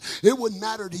shoes. It wouldn't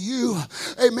matter to you.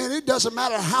 Amen. It doesn't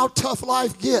matter how tough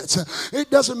life gets. It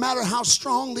doesn't matter how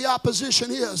strong the opposition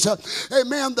is.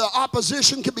 Amen. The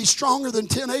opposition can be stronger than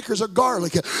 10 acres of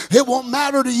garlic. It won't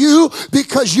matter to you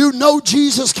because you know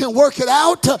Jesus can work it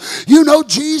out. You know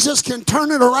Jesus can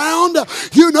turn it around.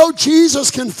 You know Jesus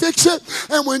can fix it.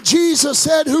 And when Jesus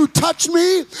said, "Who touched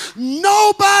me?"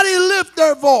 nobody lifted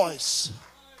their voice.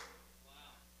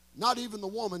 Not even the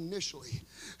woman initially.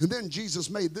 And then Jesus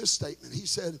made this statement. He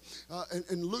said,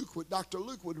 and Dr.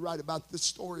 Luke would write about this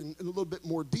story in a little bit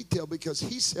more detail, because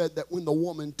he said that when the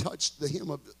woman touched the hem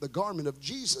of the garment of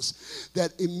Jesus,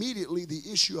 that immediately the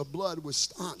issue of blood was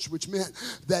staunch, which meant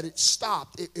that it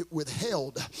stopped, it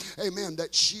withheld. Amen.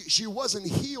 That she wasn't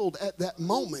healed at that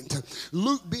moment.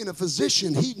 Luke, being a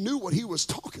physician, he knew what he was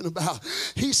talking about.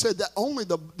 He said that only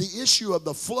the issue of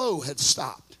the flow had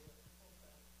stopped.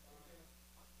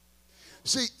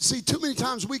 See, too many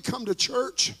times we come to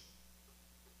church.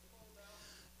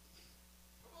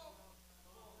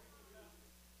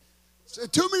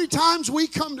 Too many times we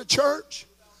come to church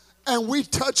and we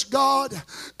touch God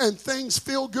and things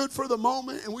feel good for the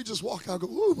moment and we just walk out and go,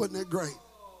 "Ooh, wasn't that great?"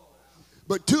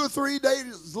 But 2 or 3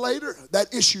 days later,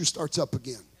 that issue starts up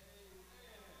again.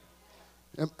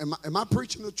 Am I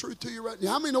preaching the truth to you right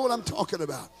now? How many know what I'm talking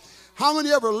about? How many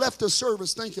ever left a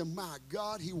service thinking, "My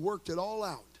God, he worked it all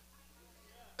out"?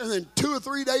 And then 2 or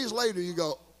 3 days later, you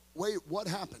go, "Wait, what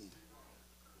happened?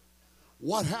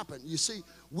 What happened?" You see,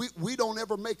 we don't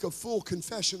ever make a full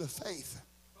confession of faith.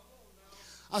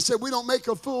 I said we don't make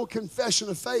a full confession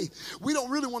of faith. We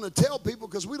don't really want to tell people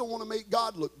because we don't want to make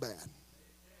God look bad.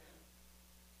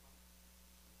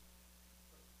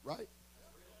 Right?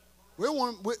 We don't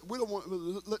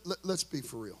want, let's be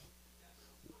for real.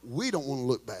 We don't want to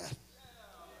look bad.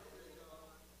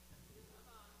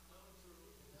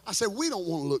 I said, we don't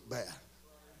want to look bad.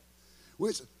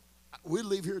 We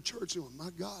leave here at church and,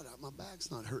 "My God, my back's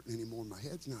not hurting anymore. My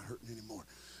head's not hurting anymore.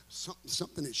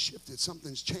 Something has shifted.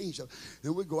 Something's changed."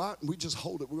 Then we go out and we just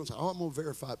hold it. We're going to say, "Oh, I'm going to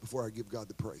verify it before I give God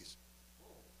the praise."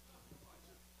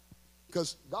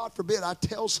 Because God forbid I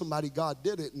tell somebody God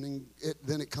did it and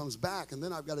then it comes back. And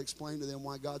then I've got to explain to them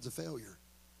why God's a failure.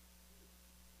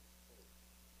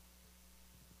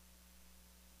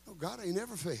 No, God ain't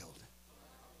ever failed.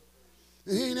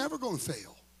 And he ain't ever going to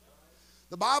fail.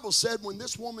 The Bible said when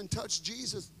this woman touched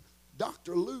Jesus,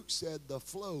 Dr. Luke said the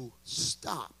flow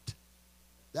stopped.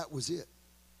 That was it.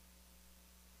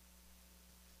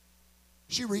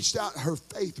 She reached out, her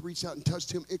faith reached out and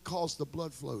touched him. It caused the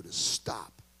blood flow to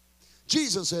stop.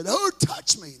 Jesus said, "Who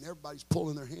touched me?" And everybody's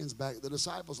pulling their hands back. The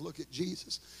disciples look at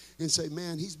Jesus and say,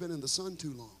 "Man, he's been in the sun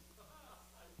too long."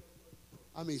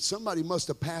 I mean, somebody must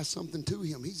have passed something to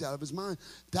him. He's out of his mind.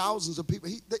 Thousands of people.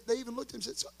 They even looked at him and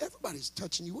said, "So everybody's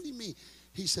touching you. What do you mean?"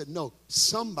 He said, "No,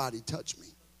 somebody touched me.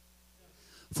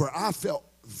 For I felt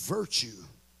virtue."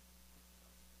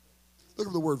 Look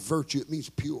at the word virtue. It means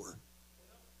pure.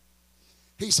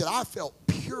 He said, "I felt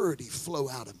purity flow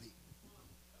out of me."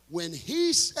 When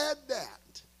he said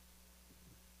that,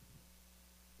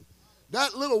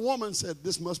 that little woman said,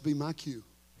 "This must be my cue.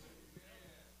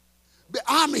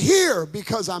 I'm here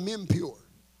because I'm impure."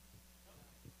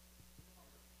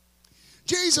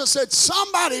 Jesus said,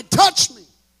 "Somebody touched me.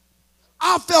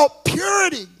 I felt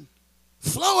purity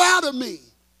flow out of me."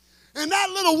 And that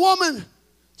little woman,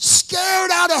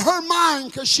 scared out of her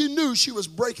mind because she knew she was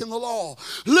breaking the law,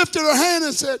 lifted her hand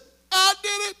and said, "I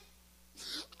did it.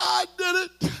 I did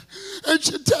it." And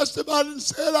she testified and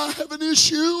said, "I have an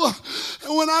issue.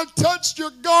 And when I touched your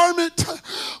garment,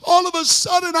 all of a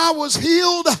sudden I was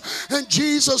healed." And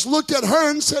Jesus looked at her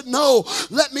and said, "No,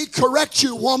 let me correct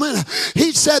you, woman."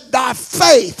 He said, "Thy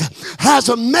faith has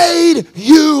made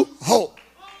you whole."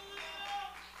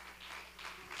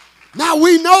 Now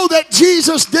we know that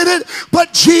Jesus did it,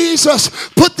 but Jesus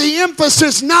put the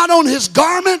emphasis not on his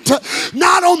garment,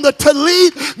 not on the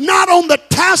tallit, not on the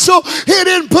tassel. He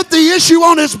didn't put the issue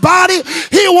on his body.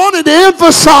 He wanted to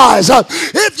emphasize,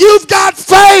 if you've got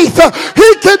faith,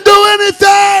 he can do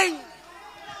anything.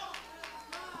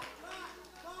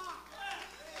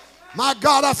 My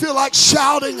God, I feel like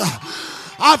shouting.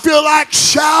 I feel like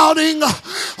shouting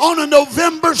on a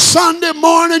November Sunday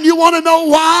morning. You want to know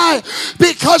why?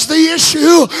 Because the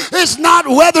issue is not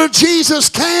whether Jesus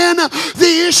can.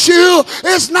 The issue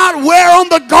is not where on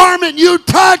the garment you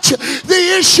touch.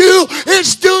 The issue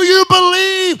is, do you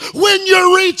believe when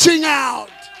you're reaching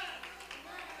out?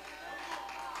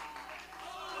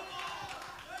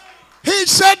 He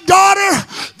said, "Daughter,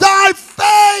 thy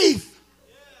faith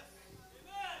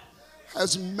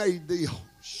has made thee whole."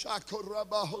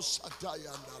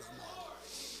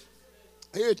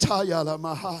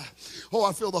 Oh,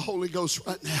 I feel the Holy Ghost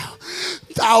right now.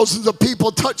 Thousands of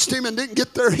people touched him and didn't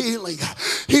get their healing.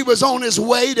 He was on his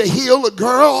way to heal a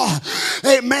girl.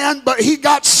 Amen. But he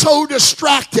got so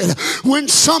distracted when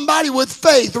somebody with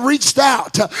faith reached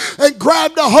out and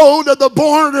grabbed a hold of the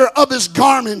border of his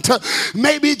garment.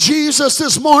 Maybe Jesus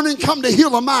this morning come to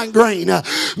heal a migraine.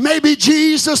 Maybe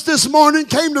Jesus this morning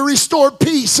came to restore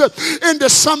peace into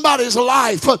somebody's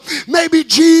life. Maybe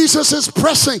Jesus is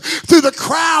pressing through the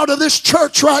crowd of this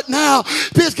church right now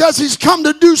because he's come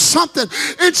to do something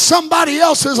in somebody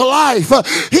else's life.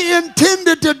 He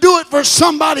intended to do it for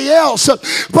somebody else,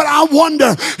 but I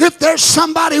wonder if there's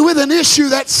somebody with an issue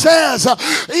that says,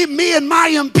 me and my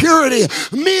impurity,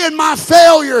 me and my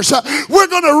failures, we're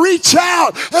going to reach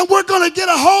out and we're going to get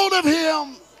a hold of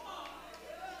him.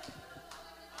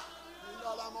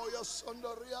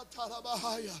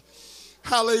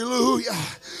 Hallelujah.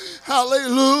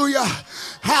 Hallelujah.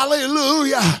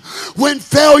 Hallelujah. When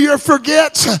failure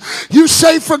forgets, you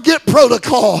say forget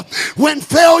protocol. When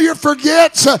failure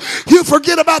forgets, you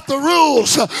forget about the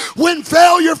rules. When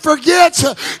failure forgets,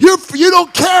 you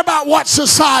don't care about what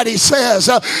society says.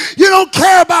 You don't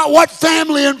care about what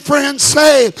family and friends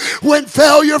say. When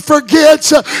failure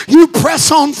forgets, you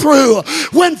press on through.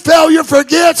 When failure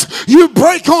forgets, you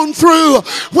break on through.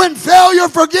 When failure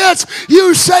forgets,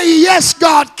 you say, yes,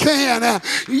 God can.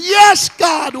 Yes,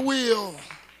 God will.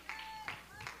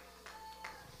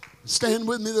 Stand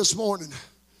with me this morning.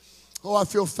 Oh, I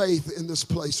feel faith in this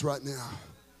place right now.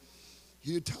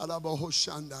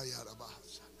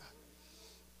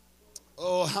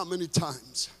 Oh, how many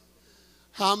times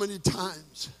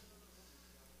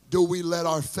do we let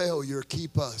our failure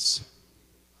keep us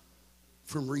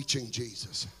from reaching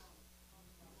Jesus?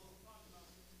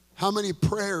 How many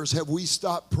prayers have we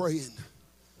stopped praying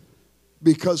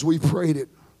because we prayed it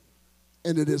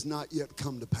and it has not yet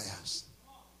come to pass?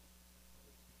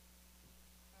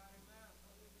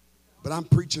 But I'm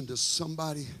preaching to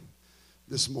somebody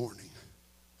this morning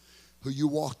who you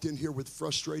walked in here with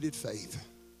frustrated faith.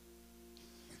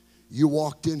 You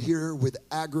walked in here with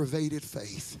aggravated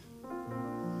faith,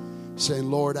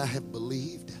 saying, Lord, I have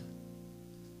believed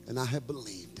and I have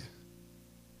believed.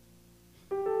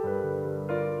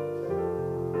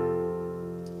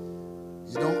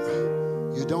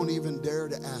 You don't even dare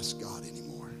to ask God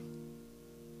anymore.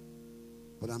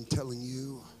 But I'm telling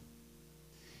you,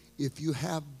 if you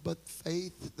have but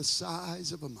faith the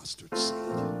size of a mustard seed,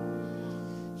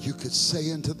 you could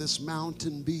say unto this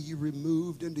mountain, be ye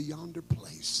removed into yonder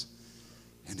place,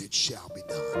 and it shall be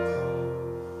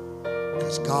done.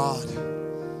 Because God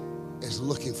is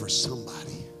looking for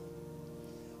somebody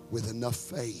with enough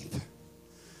faith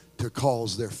to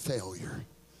cause their failure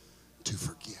to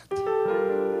forget.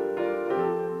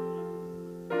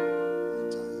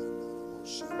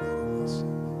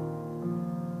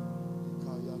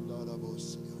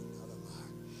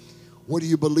 What do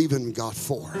you believe in God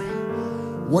for?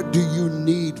 What do you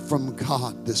need from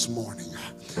God this morning?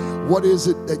 What is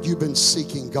it that you've been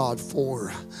seeking God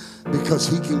for? Because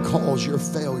he can cause your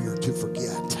failure to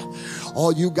forget.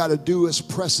 All you got to do is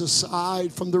press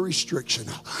aside from the restriction.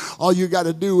 All you got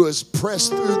to do is press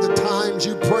through the times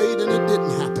you prayed and it didn't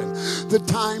happen. The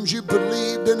times you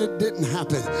believed and it didn't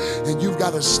happen. And you've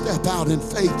got to step out in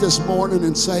faith this morning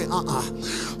and say,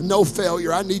 no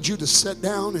failure. I need you to sit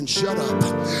down and shut up.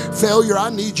 Failure, I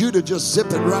need you to just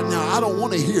zip it right now. I don't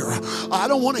want to hear. I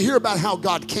don't want to hear about how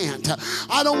God can't.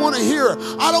 I don't want to hear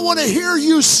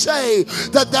you say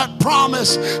that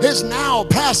promise is now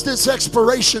past its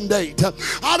expiration date.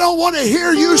 I don't want to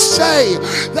hear you say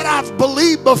that I've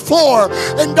believed before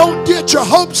and don't get your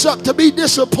hopes up to be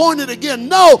disappointed again.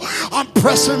 No, I'm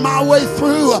pressing my way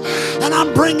through and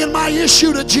I'm bringing my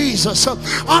issue to Jesus.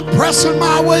 I'm pressing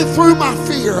my way through my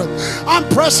fear. I'm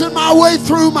pressing my way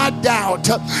through my doubt.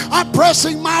 I'm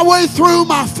pressing my way through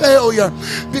my failure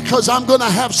because I'm going to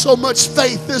have so much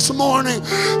faith this morning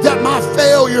that my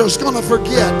failure is going to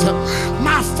forget.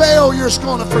 My failure is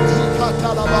going to forget.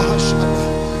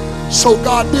 So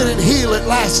God didn't heal it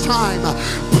last time.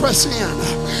 Press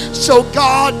in. So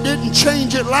God didn't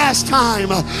change it last time.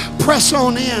 Press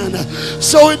on in.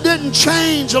 So it didn't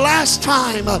change last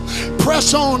time.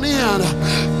 Press on in.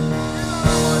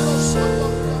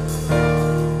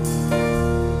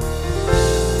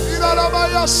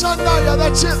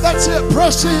 That's it. That's it.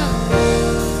 Press in.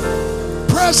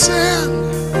 Press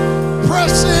in.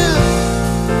 Press in.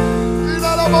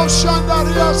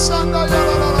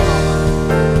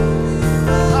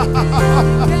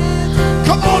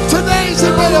 Come on, today's the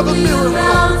day of a miracle.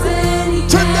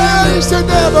 Today He's the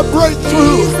never break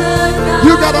through.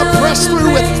 You got to press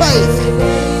through with faith.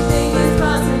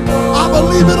 I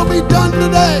believe it'll be done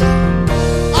today.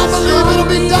 I believe it'll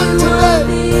be done today.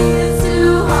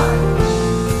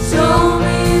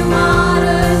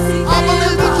 I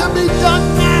believe it can be done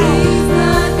now.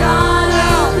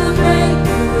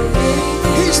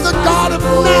 He's the God of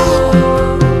now.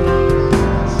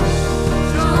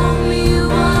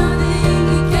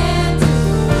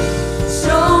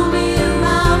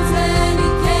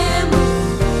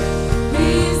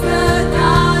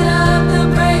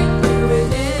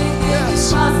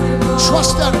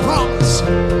 Trust that promise.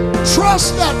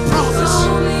 Trust that promise.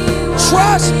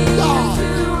 Trust God.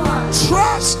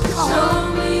 Trust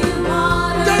God.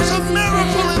 There's a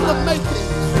miracle in the making.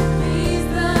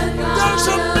 There's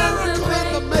a miracle in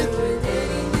the making.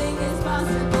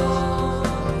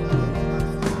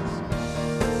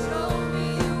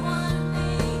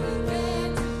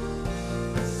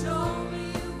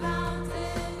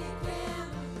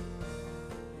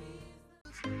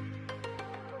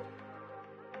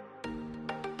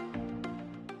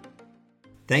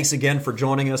 Thanks again for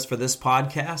joining us for this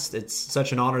podcast. It's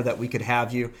such an honor that we could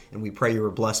have you, and we pray you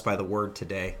were blessed by the word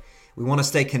today. We want to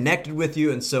stay connected with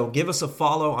you, and so give us a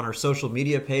follow on our social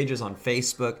media pages on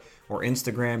Facebook or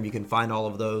Instagram. You can find all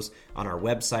of those on our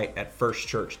website at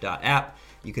firstchurch.app.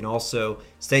 You can also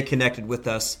stay connected with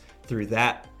us through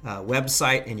that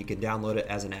website, and you can download it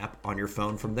as an app on your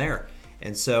phone from there.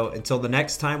 And so until the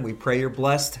next time, we pray you're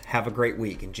blessed. Have a great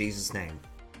week in Jesus' name.